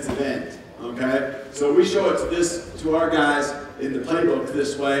the defensive end. Okay, so we show it to our guys in the playbook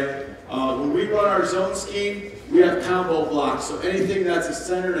this way. When we run our zone scheme, we have combo blocks. So anything that's a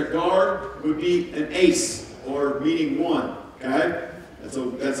center and a guard would be an ace, or meaning 1. Okay,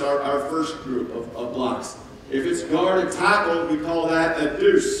 that's our first group of blocks. If it's guard and tackle, we call that a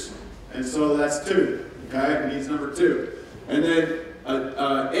deuce, and so that's 2. Okay, it means number 2. And then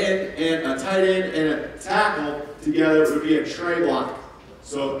a tight end and a tackle together would be a tray block.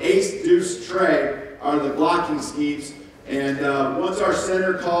 So ace, deuce, tray are the blocking schemes. And once our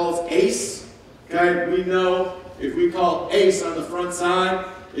center calls ace, okay, we know if we call ace on the front side,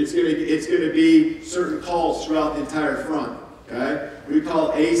 it's gonna be certain calls throughout the entire front. Okay, we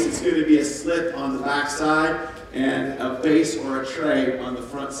call ace, it's going to be a slip on the back side and a base or a tray on the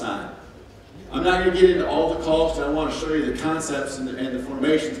front side. I'm not going to get into all the calls because I want to show you the concepts and the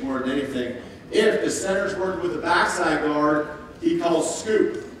formations more than anything. If the center's working with the backside guard, he calls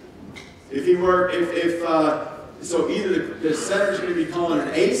scoop. If he work, so either the center's going to be calling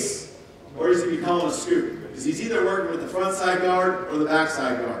an ace or he's going to be calling a scoop because he's either working with the front side guard or the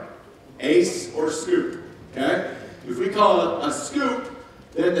backside guard. Ace or scoop. Okay. If we call it a scoop,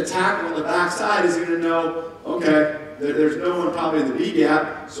 then the tackle on the backside is going to know, okay, there's no one probably in the B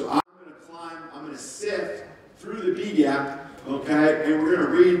gap, so I'm going to climb, I'm going to sift through the B gap, okay, and we're going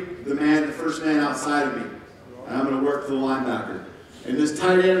to read the first man outside of me. And I'm going to work for the linebacker. And this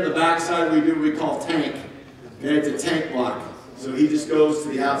tight end on the backside we call tank. Okay, it's a tank block. So he just goes to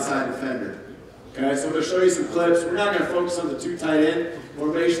the outside defender. Okay, so I'm going to show you some clips. We're not going to focus on the two tight end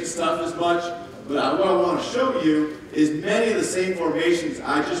formation stuff as much. But what I want to show you is many of the same formations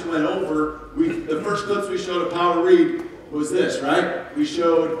I just went over. The first clips we showed of power read was this, right? We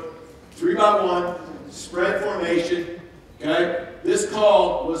showed 3x1, spread formation, okay? This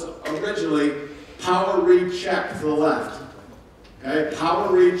call was originally power read check to the left, okay?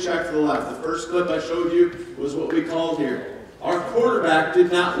 Power read check to the left. The first clip I showed you was what we called here. Our quarterback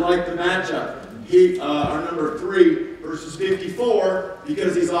did not like the matchup. Our number 3 versus 54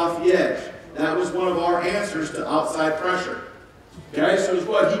 because he's off the edge. That was one of our answers to outside pressure. Okay, so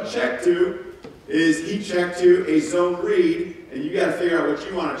what he checked to is he checked to a zone read, and you got to figure out what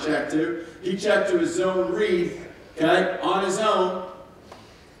you want to check to. He checked to a zone read, okay, on his own.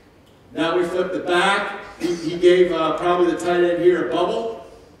 Now we flip the back. He gave probably the tight end here a bubble.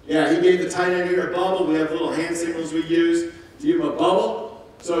 Yeah, he gave the tight end here a bubble. We have little hand signals we use to give him a bubble.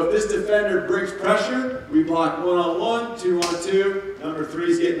 So if this defender brings pressure, we block 1-on-1, 2-on-2. Number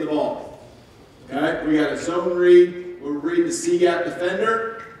 3 is getting the ball. Okay, we got a zone read. We're reading the C-gap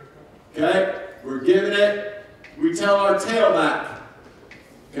defender. Okay, we're giving it. We tell our tailback.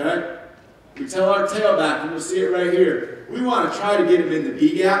 Okay, we tell our tailback, and we'll see it right here. We want to try to get him in the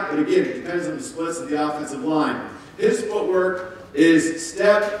B-gap, but again, it depends on the splits of the offensive line. His footwork is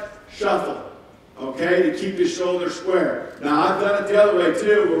step, shuffle. Okay, to keep his shoulder square. Now, I've done it the other way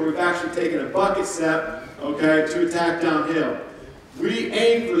too, where we've actually taken a bucket step, okay, to attack downhill. We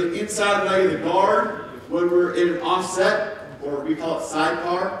aim for the inside leg of the guard when we're in an offset, or we call it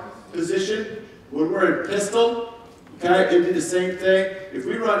sidecar position. When we're in pistol, okay, it'd be the same thing. If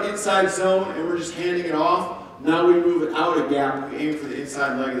we run inside zone and we're just handing it off, now we move it out of gap and we aim for the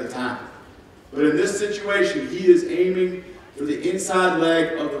inside leg of the tackle. But in this situation, he is aiming for the inside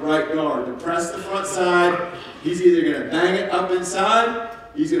leg of the right guard. To press the front side, he's either going to bang it up inside,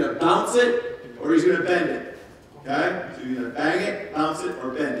 he's going to bounce it, or he's going to bend it. Okay? So you're going to bang it, bounce it, or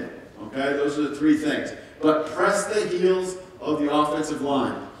bend it. Okay? Those are the 3 things. But press the heels of the offensive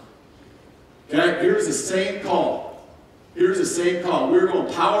line. Okay? Here's the same call. Here's the same call. We were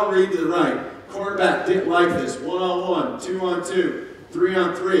going power read to the right. Quarterback didn't like this. 1-on-1, 2-on-2,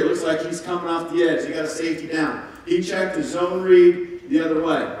 3-on-3. It looks like he's coming off the edge. He got a safety down. He checked the zone read the other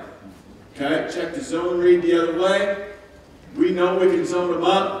way. Okay? Check the zone read the other way. We know we can zone him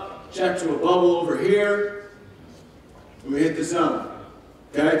up. Check to a bubble over here. We hit the zone.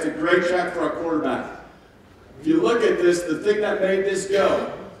 Okay, it's a great check for our quarterback. If you look at this, the thing that made this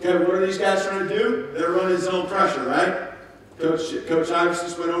go, okay, what are these guys trying to do? They're running zone pressure, right? Coach Ives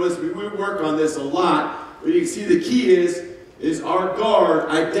just went over this. We work on this a lot. But you can see the key is our guard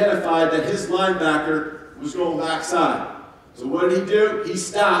identified that his linebacker was going backside. So what did he do? He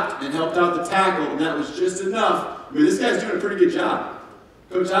stopped and helped out the tackle, and that was just enough. I mean, this guy's doing a pretty good job.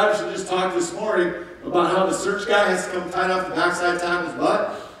 Coach Iverson just talked this morning about how the search guy has to come tight off the backside tackle's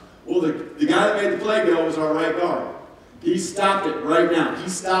butt. Well, the guy that made the play go was our right guard. He stopped it right now. He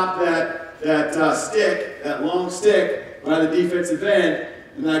stopped that stick, that long stick, by the defensive end,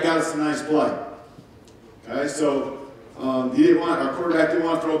 and that got us a nice play. Okay, so our quarterback didn't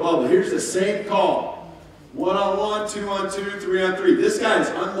want to throw a bubble. Here's the same call. 1-on-1, 2-on-2, 3-on-3. This guy is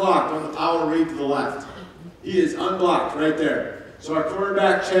unblocked on the power read to the left. He is unblocked right there. So our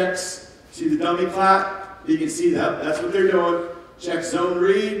quarterback checks. See the dummy clap? You can see that. That's what they're doing. Check zone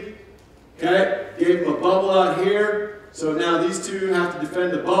read. Okay? Gave them a bubble out here. So now these two have to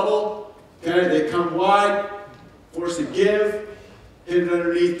defend the bubble. Okay? They come wide. Force a give. Hit it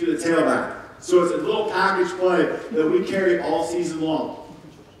underneath to the tailback. So it's a little package play that we carry all season long.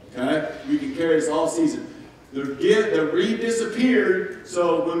 Okay? We can carry this all season. The read disappeared,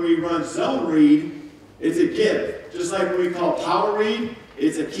 so when we run zone read, it's a give. Just like when we call power read,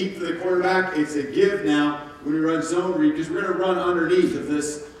 it's a keep for the quarterback, it's a give now when we run zone read, because we're going to run underneath of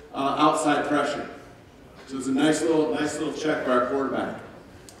this outside pressure. So it's a nice little check by our quarterback.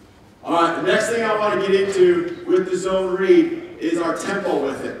 All right, the next thing I want to get into with the zone read is our tempo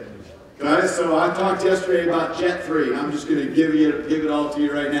with it. Okay, so I talked yesterday about jet 3. I'm just going to give it all to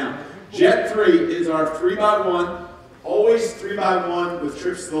you right now. Jet 3 is our 3x1, always 3x1 with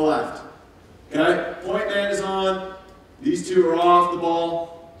trips to the left. Okay, point man is on, these two are off the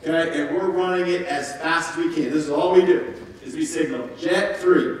ball, okay, and we're running it as fast as we can. This is all we do, is we signal jet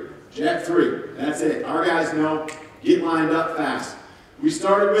 3, jet 3. That's it. Our guys know, get lined up fast. We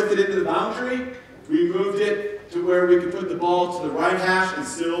started with it into the boundary. We moved it to where we could put the ball to the right hash and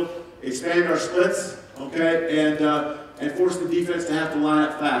still expand our splits, okay, and force the defense to have to line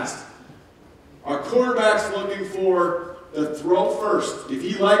up fast. Our quarterback's looking for the throw first. If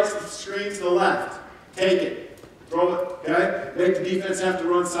he likes the screen to the left, take it. Throw it, okay? Make the defense have to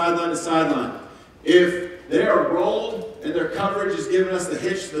run sideline to sideline. If they are rolled and their coverage is giving us the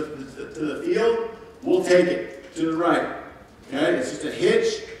hitch to the field, we'll take it to the right. Okay? It's just a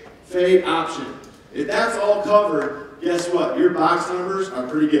hitch, fade option. If that's all covered, guess what? Your box numbers are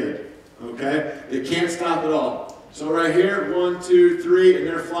pretty good. Okay? They can't stop at all. So right here, 1, 2, 3, and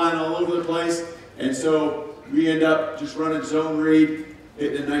they're flying all over the place. And so we end up just running zone read,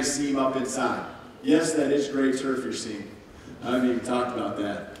 hitting a nice seam up inside. Yes, that is gray turf you're seeing. I haven't even talked about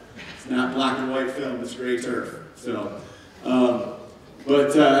that. It's not black and white film, it's gray turf. So,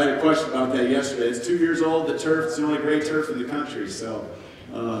 but I had a question about that yesterday. It's 2 years old, the turf, it's the only gray turf in the country. So,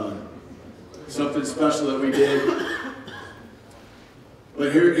 something special that we did.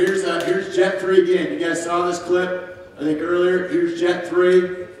 But here's jet 3 again. You guys saw this clip, I think earlier. Here's jet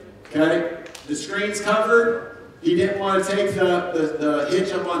 3. Okay, the screen's covered. He didn't want to take the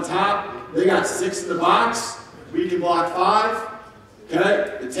hitch up on top. They got 6 in the box. We can block 5.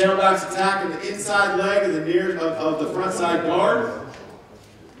 Okay, the tailback's attacking the inside leg of the front side guard.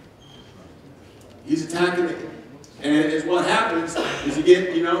 He's attacking it. And what happens is you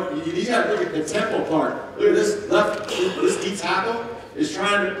get, you got to look at the tempo part. Look at this D tackle is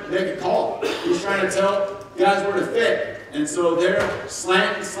trying to make a call. He's trying to tell guys where to fit. And so they're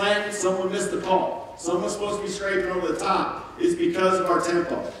slanting, someone missed the call. Someone's supposed to be scraping over the top. It's because of our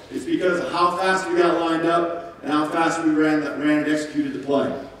tempo. It's because of how fast we got lined up and how fast we ran and executed the play.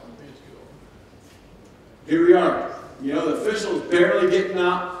 Here we are. The official's barely getting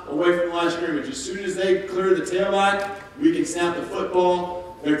out away from the line of scrimmage. As soon as they clear the tailback, we can snap the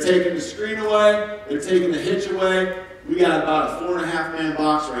football. They're taking the screen away. They're taking the hitch away. We got about a 4.5-man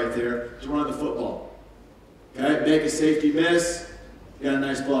box right there to run the football. Okay, make a safety miss. You got a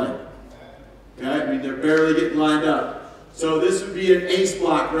nice play. Okay, they're barely getting lined up. So this would be an ace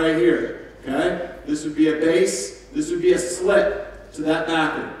block right here. Okay, this would be a base. This would be a slip to that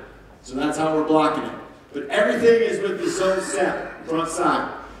backer. So that's how we're blocking it. But everything is with the zone set, front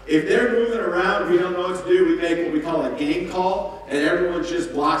side. If they're moving around, we don't know what to do, we make what we call a game call, and everyone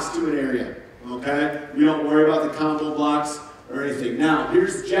just blocks to an area. Okay? We don't worry about the combo blocks or anything. Now,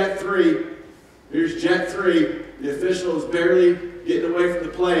 here's jet 3. Here's jet 3. The official is barely getting away from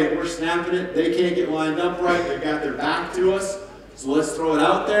the play, and we're snapping it. They can't get lined up right. They've got their back to us. So let's throw it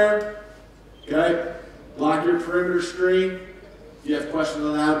out there. Okay? Block your perimeter screen. If you have questions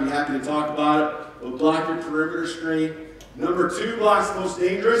on that, I'd be happy to talk about it. But block your perimeter screen. Number 2 blocks the most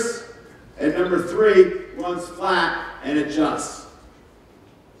dangerous. And number 3 runs flat and adjusts.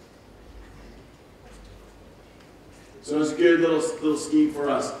 So it's a good little scheme for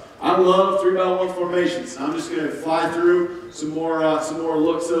us. I love 3x1 formations. I'm just going to fly through some more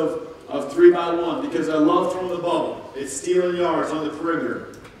looks of 3x1 because I love throwing the bubble. It's stealing yards on the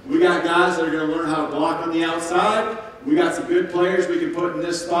perimeter. We got guys that are going to learn how to block on the outside. We got some good players we can put in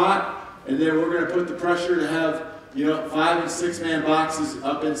this spot. And then we're going to put the pressure to have, 5- and 6-man boxes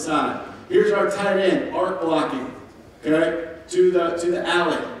up inside. Here's our tight end, arc blocking, okay, to the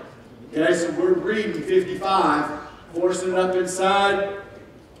alley. Okay, so we're reading 55, forcing it up inside,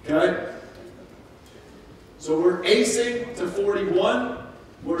 okay. So we're acing to 41.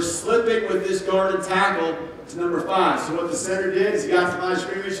 We're slipping with this guard and tackle to number 5. So what the center did is he got to the line of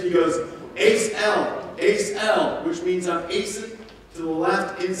scrimmage and he goes, ace L, which means I'm acing to the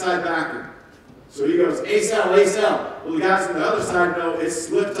left inside backer. So he goes, ace L. Well, the guys on the other side know it's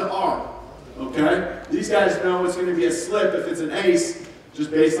slip to R. Okay? These guys know it's going to be a slip if it's an ace, just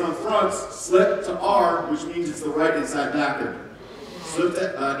based on fronts. Slip to R, which means it's the right inside backer. Slip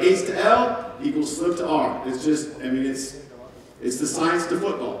to, ace to L equals slip to R. It's just, it's the science to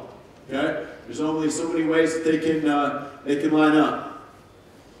football. Okay? There's only so many ways that they can line up.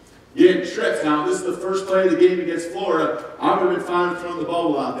 Getting trips. Now, this is the first play of the game against Florida. I would have been fine throwing the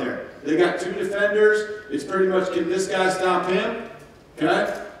bubble out there. They got 2 defenders. It's pretty much, can this guy stop him?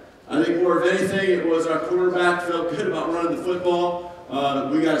 Okay? I think more of anything, it was our quarterback felt good about running the football.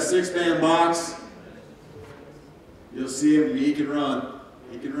 We got a 6-man box. You'll see him. He can run.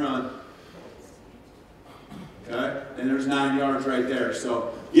 He can run. Okay? And there's 9 yards right there.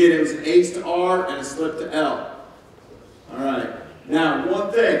 So, again, it was an ace to R and a slip to L. All right. Now,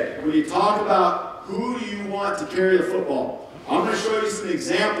 one thing, when you talk about who do you want to carry the football, I'm going to show you some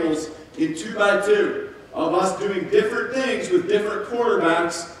examples in 2x2 of us doing different things with different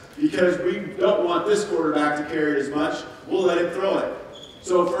quarterbacks because we don't want this quarterback to carry it as much. We'll let him throw it.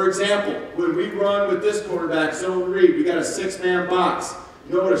 So, for example, when we run with this quarterback, zone read, we got a 6-man box.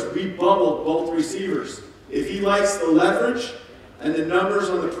 Notice we bubbled both receivers. If he likes the leverage and the numbers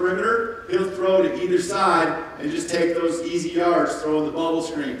on the perimeter, he'll throw to either side and just take those easy yards, throwing the bubble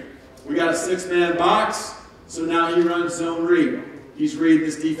screen. We got a 6-man box, so now he runs zone read. He's reading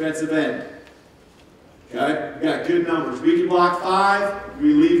this defensive end. Okay? We got good numbers. We can block 5,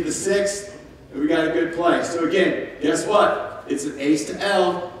 we leave the 6, and we got a good play. So again, guess what? It's an ace to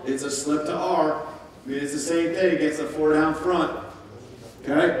L, it's a slip to R. I mean, it's the same thing against a 4-down front.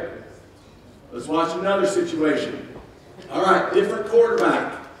 Okay? Let's watch another situation. All right, different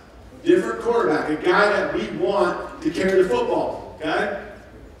quarterback. Different quarterback, a guy that we want to carry the football. Okay?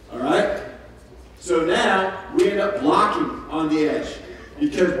 All right? So now we end up blocking on the edge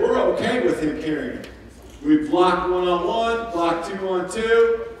because we're okay with him carrying it. We block 1-on-1, block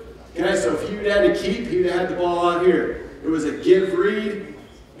 2-on-2. Okay, so if he would have had to keep, he would have had the ball out here. It was a give read,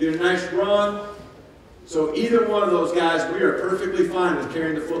 get a nice run. So either one of those guys, we are perfectly fine with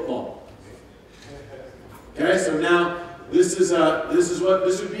carrying the football. Okay, so now this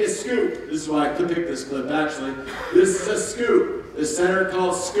would be a scoop. This is why I could pick this clip actually. This is a scoop. The center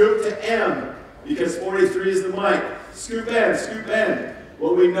calls scoop to M because 43 is the mic. Scoop M, scoop M.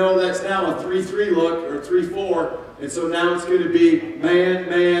 Well, we know that's now a 3-3 look or 3-4, and so now it's going to be man,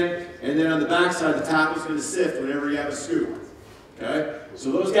 man, and then on the backside the tackle's going to sift whenever you have a scoop. Okay,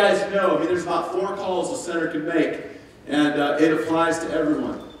 so those guys know. I mean, there's about 4 calls the center can make, and it applies to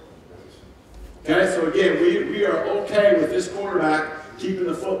everyone. Okay, so again, we are okay with this quarterback keeping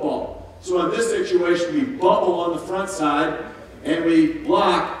the football. So in this situation, we bubble on the front side, and we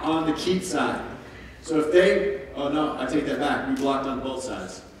block on the keep side. So if they, oh no, I take that back. We blocked on both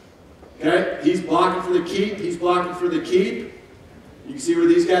sides. Okay, he's blocking for the keep. He's blocking for the keep. You can see where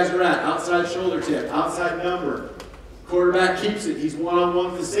these guys are at. Outside shoulder tip, outside number. Quarterback keeps it. He's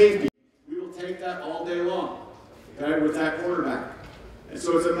 1-on-1 with the safety. We will take that all day long. Okay, with that quarterback. And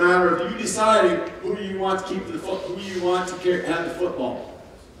so it's a matter of you deciding who you want to keep who you want to have the football.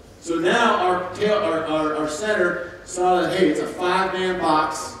 So now our center saw that, hey, it's a 5-man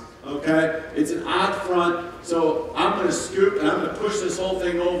box. Okay, it's an odd front, so I'm going to scoop and I'm going to push this whole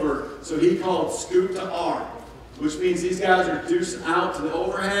thing over. So he called scoop to R, which means these guys are deucing out to the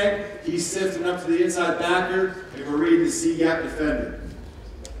overhang. He's sifting up to the inside backer, and we're reading the C-gap defender.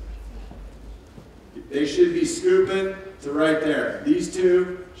 They should be scooping to right there. These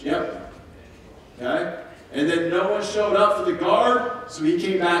two, yep. Okay, and then no one showed up for the guard, so he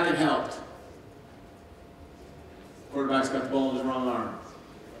came back and helped. Quarterback's got the ball in his wrong arm.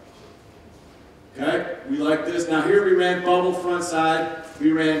 Okay, we like this. Now here we ran bubble front side.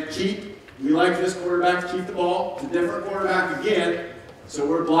 We ran keep. We like this quarterback to keep the ball. It's a different quarterback again, so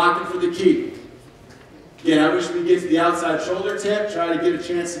we're blocking for the keep. Again, I wish we could get to the outside shoulder tip, try to get a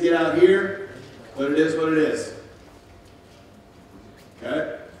chance to get out here, but it is what it is.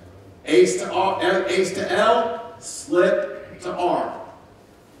 Okay, ace to R, ace to L, slip to R.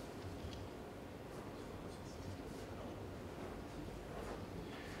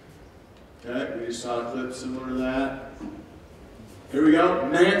 Okay, we just saw a clip similar to that. Here we go,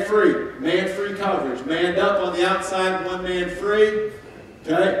 man free coverage. Manned up on the outside, 1 man free.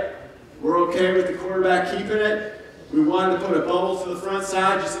 Okay, we're okay with the quarterback keeping it. We wanted to put a bubble to the front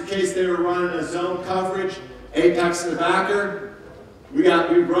side just in case they were running a zone coverage. Apex to the backer. We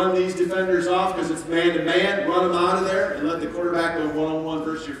run these defenders off because it's man-to-man. Run them out of there and let the quarterback go 1-on-1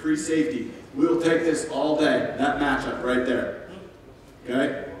 versus your free safety. We'll take this all day, that matchup right there.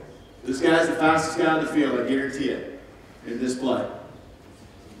 Okay? This guy's the fastest guy on the field, I guarantee it, in this play.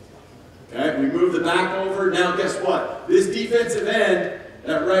 Okay, we move the back over. Now guess what? This defensive end,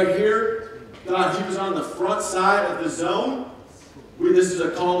 that right here, thought he was on the front side of the zone. This is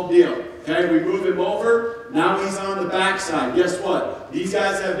a called deal. Okay, we move him over. Now he's on the back side. Guess what? These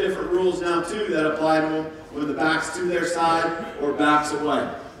guys have different rules now too that apply to them when the back's to their side or back's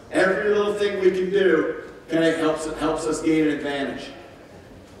away. Every little thing we can do, okay, helps us gain an advantage.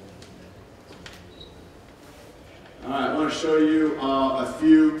 All right, I want to show you a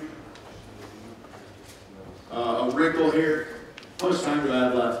few, a wrinkle here. How much time do I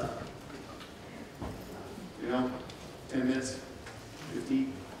have left? You know, 10 minutes,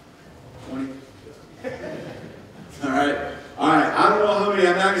 15, 20? All right. I don't know how many,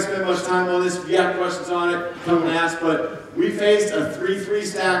 I'm not going to spend much time on this. If you have questions on it, come and ask, but we faced a 3-3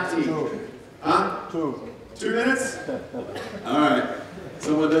 stack team. Huh? 2 minutes? All right.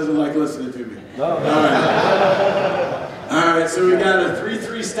 Someone doesn't like listening to me. No. All right. All right, so we got a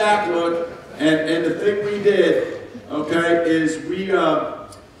 3-3 stack look, and the thing we did, okay, is we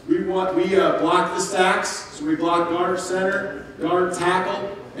blocked the stacks. So we blocked guard center, guard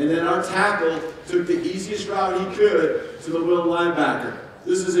tackle, and then our tackle took the easiest route he could to the will linebacker.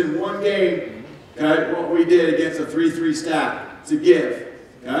 This is in one game, okay, what we did against a 3-3 stack to give.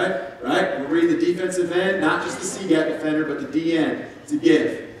 Okay? Right? We're reading the defensive end, not just the C-gap defender, but the D-end to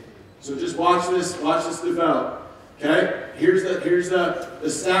give. So just watch this develop. Okay? Here's the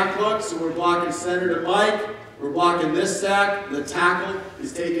stack look. So we're blocking center to Mike. We're blocking this stack. The tackle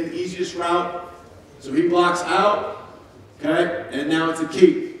is taking the easiest route. So he blocks out. Okay? And now it's a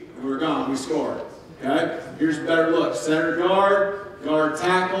keep. And we're gone. We score. Okay? Here's a better look. Center guard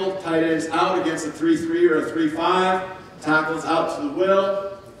tackle, tight ends out against a 3-3 or a 3-5. Tackles out to the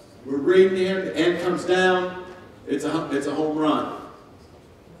will. We're reading him. The end comes down. It's a home run.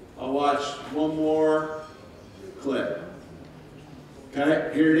 I'll watch one more clip.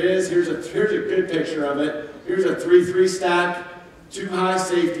 Okay, here it is. Here's a good picture of it. Here's a 3-3 stack, 2 high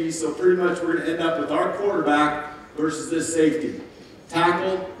safeties. So pretty much we're going to end up with our quarterback versus this safety.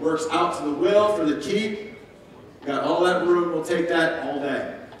 Tackle works out to the will for the keep. Got all that room. We'll take that all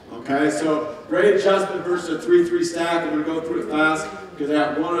day. Okay, so great adjustment versus a 3-3 stack. I'm going to go through it fast because I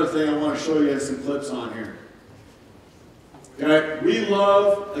have one other thing I want to show you some clips on here. Okay, we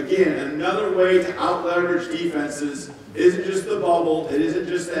love, again, another way to out-leverage defenses isn't just the bubble, it isn't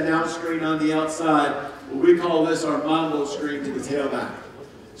just an out screen on the outside, but we call this our mambo screen to the tailback.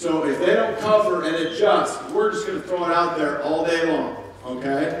 So if they don't cover and adjust, we're just going to throw it out there all day long,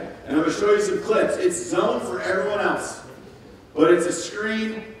 okay? And I'm going to show you some clips. It's zoned for everyone else, but it's a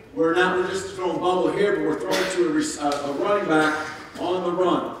screen where not we're just throwing bubble here, but we're throwing to a running back on the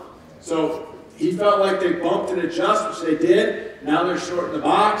run. So he felt like they bumped and adjust, which they did. Now they're short in the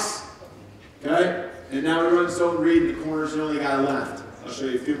box. Okay? And now we run zone read in the corners, the only guy left. I'll show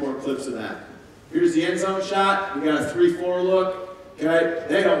you a few more clips of that. Here's the end zone shot. We got a 3-4 look. Okay?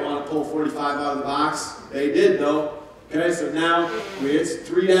 They don't want to pull 45 out of the box. They did though. Okay, so now it's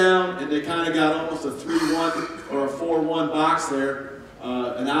 3 down, and they kind of got almost a 3-1 or a 4-1 box there.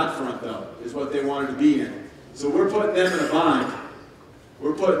 An odd front though, is what they wanted to be in. So we're putting them in a bind.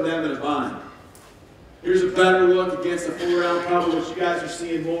 We're putting them in a bind. Here's a better look against the 4-down cover, which you guys are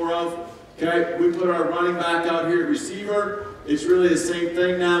seeing more of. Okay, we put our running back out here at receiver. It's really the same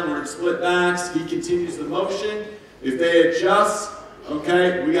thing now. We're in split backs. He continues the motion. If they adjust,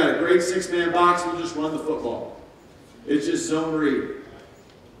 okay, we got a great 6-man box. We'll just run the football. It's just zone read.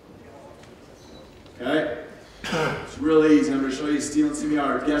 Okay, it's really easy. I'm going to show you stealing some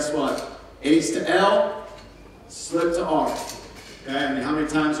yards. Guess what? Ace to L, slip to R. Okay, I mean, how many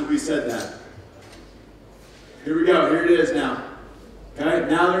times have we said that? Here we go. Here it is now. Okay,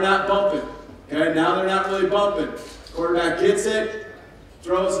 now they're not bumping. Okay, now they're not really bumping. Quarterback gets it,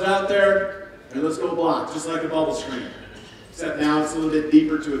 throws it out there, and let's go block, just like a bubble screen. Except now it's a little bit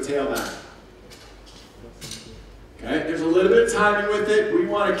deeper to a tailback. Okay, there's a little bit of timing with it. We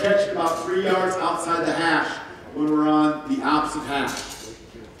want to catch it about 3 yards outside the hash when we're on the opposite hash.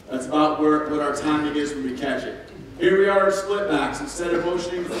 That's about what our timing is when we catch it. Here we are at split backs. Instead of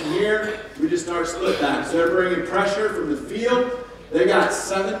motioning from here, we just start split backs. They're bringing pressure from the field. They got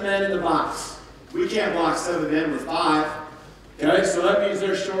 7 men in the box. We can't block 7 men with 5. Okay, so that means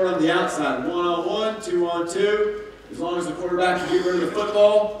they're short on the outside. 1-on-1, 2-on-2. As long as the quarterback can get rid of the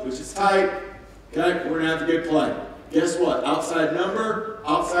football, which is tight, okay, we're going to have a good play. Guess what? Outside number,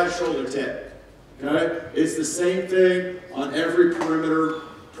 outside shoulder tip. Okay, it's the same thing on every perimeter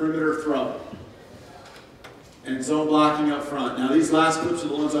throw. And zone blocking up front. Now these last clips are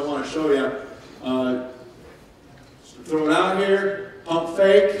the ones I want to show you. Throw it out here, pump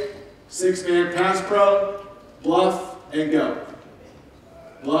fake, 6-man pass pro, bluff and go.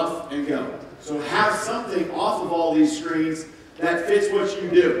 Bluff and go. So have something off of all these screens that fits what you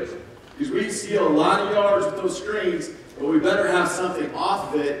do. Because we steal a lot of yards with those screens, but we better have something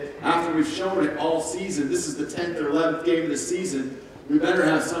off of it after we've shown it all season. This is the 10th or 11th game of the season. We better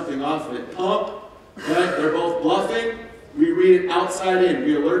have something off of it. Pump. Okay, they're both bluffing. we read it outside in.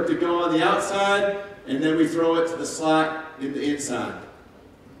 We alert to go on the outside, and then we throw it to the slot in the inside.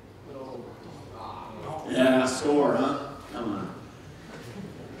 Yeah, score, huh? Come on.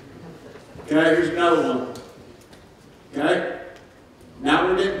 Okay, here's another one. Okay? Now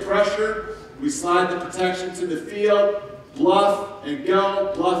we're getting pressure. We slide the protection to the field. Bluff and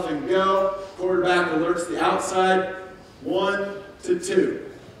go, bluff and go. Quarterback alerts the outside. 1 to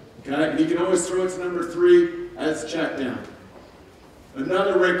 2. Okay? And you can always throw it to number 3 as a check down.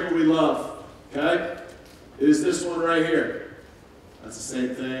 Another wrinkle we love, okay, is this one right here. That's the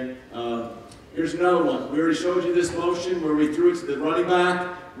same thing. Here's another one. We already showed you this motion where we threw it to the running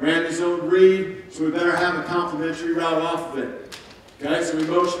back, ran the zone read, so we better have a complementary route off of it. Okay, so we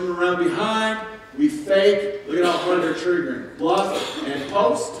motion them around behind, we fake, look at how hard they're triggering. Bluff and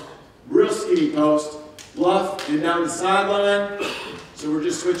post, real skinny post, bluff and down the sideline. So we're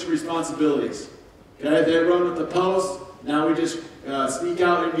just switching responsibilities. Okay, they run with the post, now we just sneak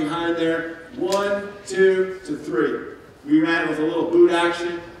out in behind there. 1, 2 to 3. We ran with a little boot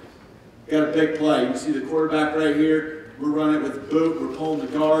action. Got a big play. You can see the quarterback right here. We're running with boot. We're pulling the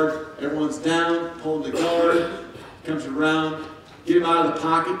guard. Everyone's down, pulling the guard. Comes around. Get him out of the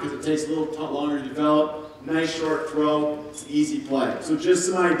pocket because it takes a little longer to develop. Nice short throw. It's an easy play. So just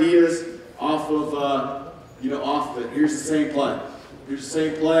some ideas off of, off of it. Here's the same play. Here's the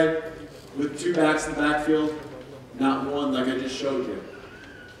same play with 2 backs in the backfield, not one like I just showed you.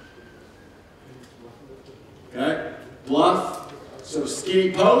 Okay? Bluff. So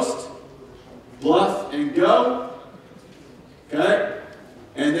skinny post. Bluff and go. Okay?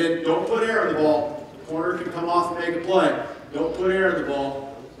 And then don't put air in the ball. Corner can come off and make a play. Don't put air in the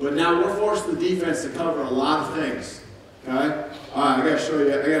ball. But now we're forcing the defense to cover a lot of things. Okay? Alright, I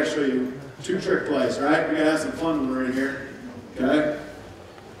gotta show you 2 trick plays, right? We gotta have some fun when we're in here. Okay?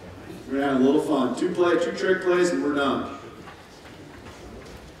 We're gonna have a little fun. 2 trick plays and we're done.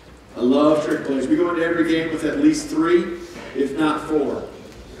 I love trick plays. We go into every game with at least 3, if not 4.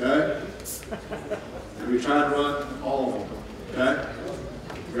 Okay? And we try to run all of them. Okay?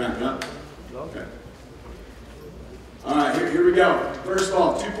 Wrap it up. Okay. Alright, here we go. First of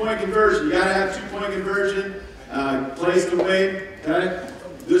all, 2-point conversion. You gotta have 2-point conversion. Plays to win. Okay?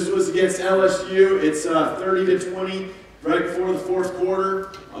 This was against LSU. It's 30-20 right before the 4th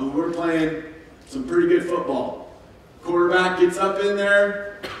quarter. We're playing some pretty good football. Quarterback gets up in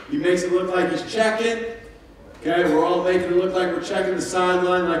there. He makes it look like he's checking. Okay, we're all making it look like we're checking the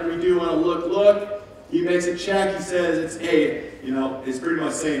sideline like we do on a look. He makes a check. He says it's hey, it's pretty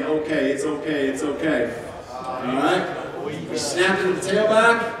much saying okay, it's okay, it's okay. All right. We snap it to the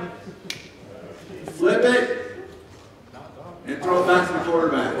tailback, flip it, and throw it back to the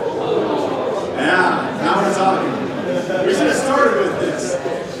quarterback. Yeah, now we're talking. We should have started with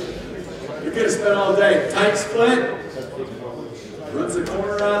this. We could have spent all day. Tight split. Runs the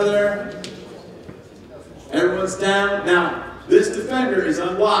corner out of there. Everyone's down. Now, this defender is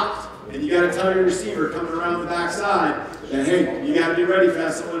unblocked. And you got to tell your receiver coming around the backside that, hey, you got to be ready to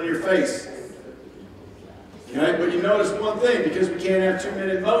have someone in your face. Okay? But you notice one thing, because we can't have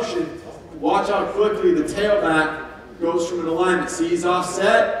 2-minute motion, watch how quickly the tailback goes from an alignment. See, he's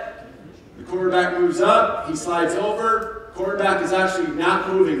offset. The quarterback moves up. He slides over. Quarterback is actually not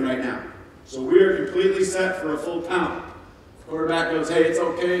moving right now. So we are completely set for a full count. Quarterback goes, hey, it's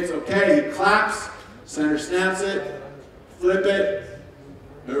okay, it's okay. He claps. Center snaps it. Flip it.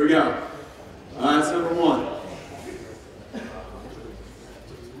 There we go. That's number 1.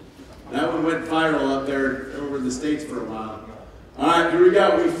 That one went viral up there over in the States for a while. All right, here we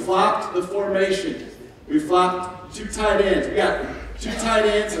go. We flopped the formation. We flopped 2 tight ends. We got 2 tight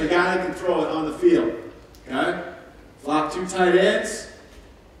ends and a guy that can throw it on the field. Okay? Flop 2 tight ends.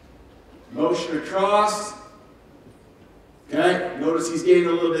 Motion across. Okay? Notice he's gaining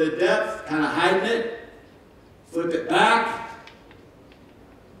a little bit of depth, kind of hiding it. Flip it back.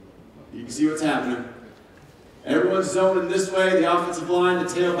 You can see what's happening. Everyone's zoning this way. The offensive line, the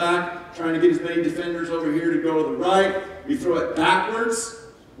tailback, trying to get as many defenders over here to go to the right. We throw it backwards.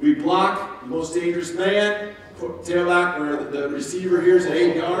 We block the most dangerous man. Tailback, or the receiver here is at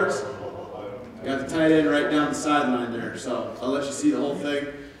 8 yards. Got the tight end right down the sideline there. So I'll let you see the whole thing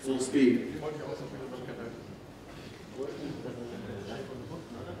full speed.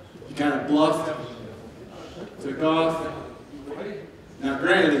 You kind of bluffed. Took off. Now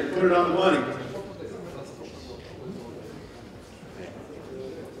granted, they put it on the money.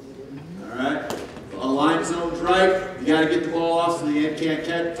 Alright. Align zone's right. You gotta get the ball off so the end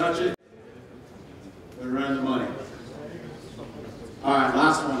can't touch it. Put it around the money. Alright,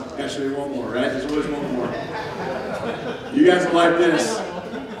 last one. Gotta show you one more, right? There's always one more. You guys will like this.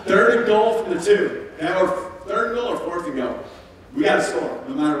 3rd and goal from the 2. Or 3rd and goal or 4th and to go. We got to score,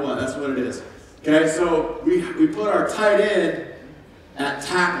 no matter what. That's what it is. Okay, so we put our tight end at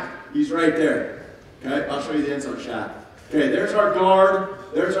tackle. He's right there. Okay, I'll show you the end zone shot. Okay, there's our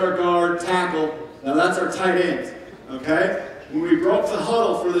guard, tackle. Now that's our tight end. Okay, when we broke the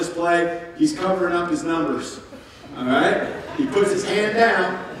huddle for this play, he's covering up his numbers. All right, he puts his hand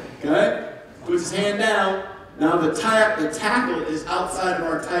down. Okay, puts his hand down. Now the tackle is outside of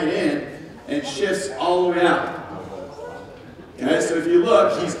our tight end and shifts all the way out. Okay, so if you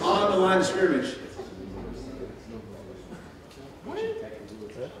look, he's on the line of scrimmage.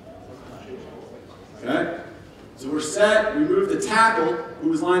 Okay, so we're set. We move the tackle, who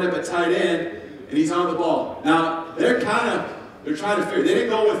was lined up at tight end, and he's on the ball. Now they're trying to figure. They didn't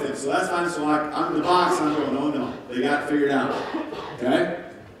go with him, so that's fine. So I'm in the box. I'm going, oh no, they got it figured out. Okay.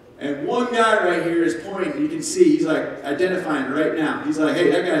 And one guy right here is pointing, you can see, he's like identifying right now. He's like, hey,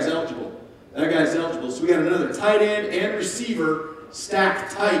 that guy's eligible. That guy's eligible. So we got another tight end and receiver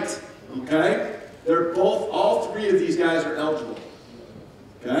stacked tight, okay? They're both, all three of these guys are eligible,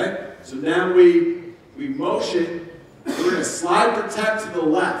 okay? So now we motion, we're going to slide protect to the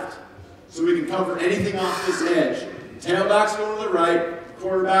left so we can cover anything off this edge. Tailback's going to the right,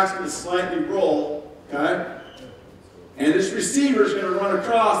 quarterback's going to slightly roll, okay? And this receiver's going to run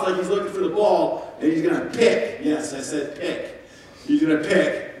across like he's looking for the ball, and he's going to pick. Yes, I said pick. He's going to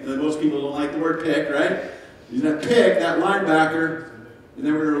pick. Most people don't like the word pick, right? He's going to pick that linebacker, and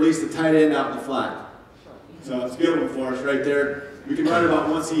then we're going to release the tight end out in the flat. So it's a good one for us right there. We can run it about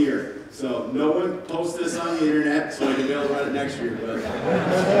once a year. So no one posts this on the internet, so I can be able to run it next year.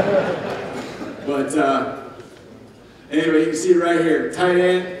 But anyway, you can see it right here. Tight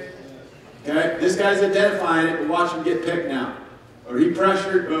end. Okay, this guy's identifying it, but watch him get picked now. Or he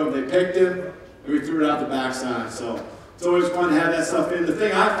pressured, boom, they picked him, and we threw it out the backside. So it's always fun to have that stuff in. The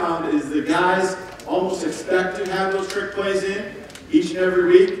thing I found is the guys almost expect to have those trick plays in each and every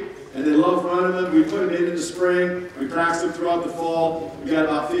week, and they love running them. We put them in the spring, we practice them throughout the fall. We got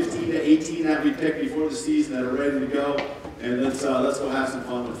about 15 to 18 that we picked before the season that are ready to go, and let's go have some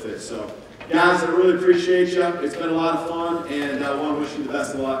fun with it. So guys, I really appreciate you. It's been a lot of fun, and I want to wish you the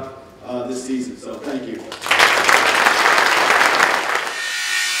best of luck this season. So thank you.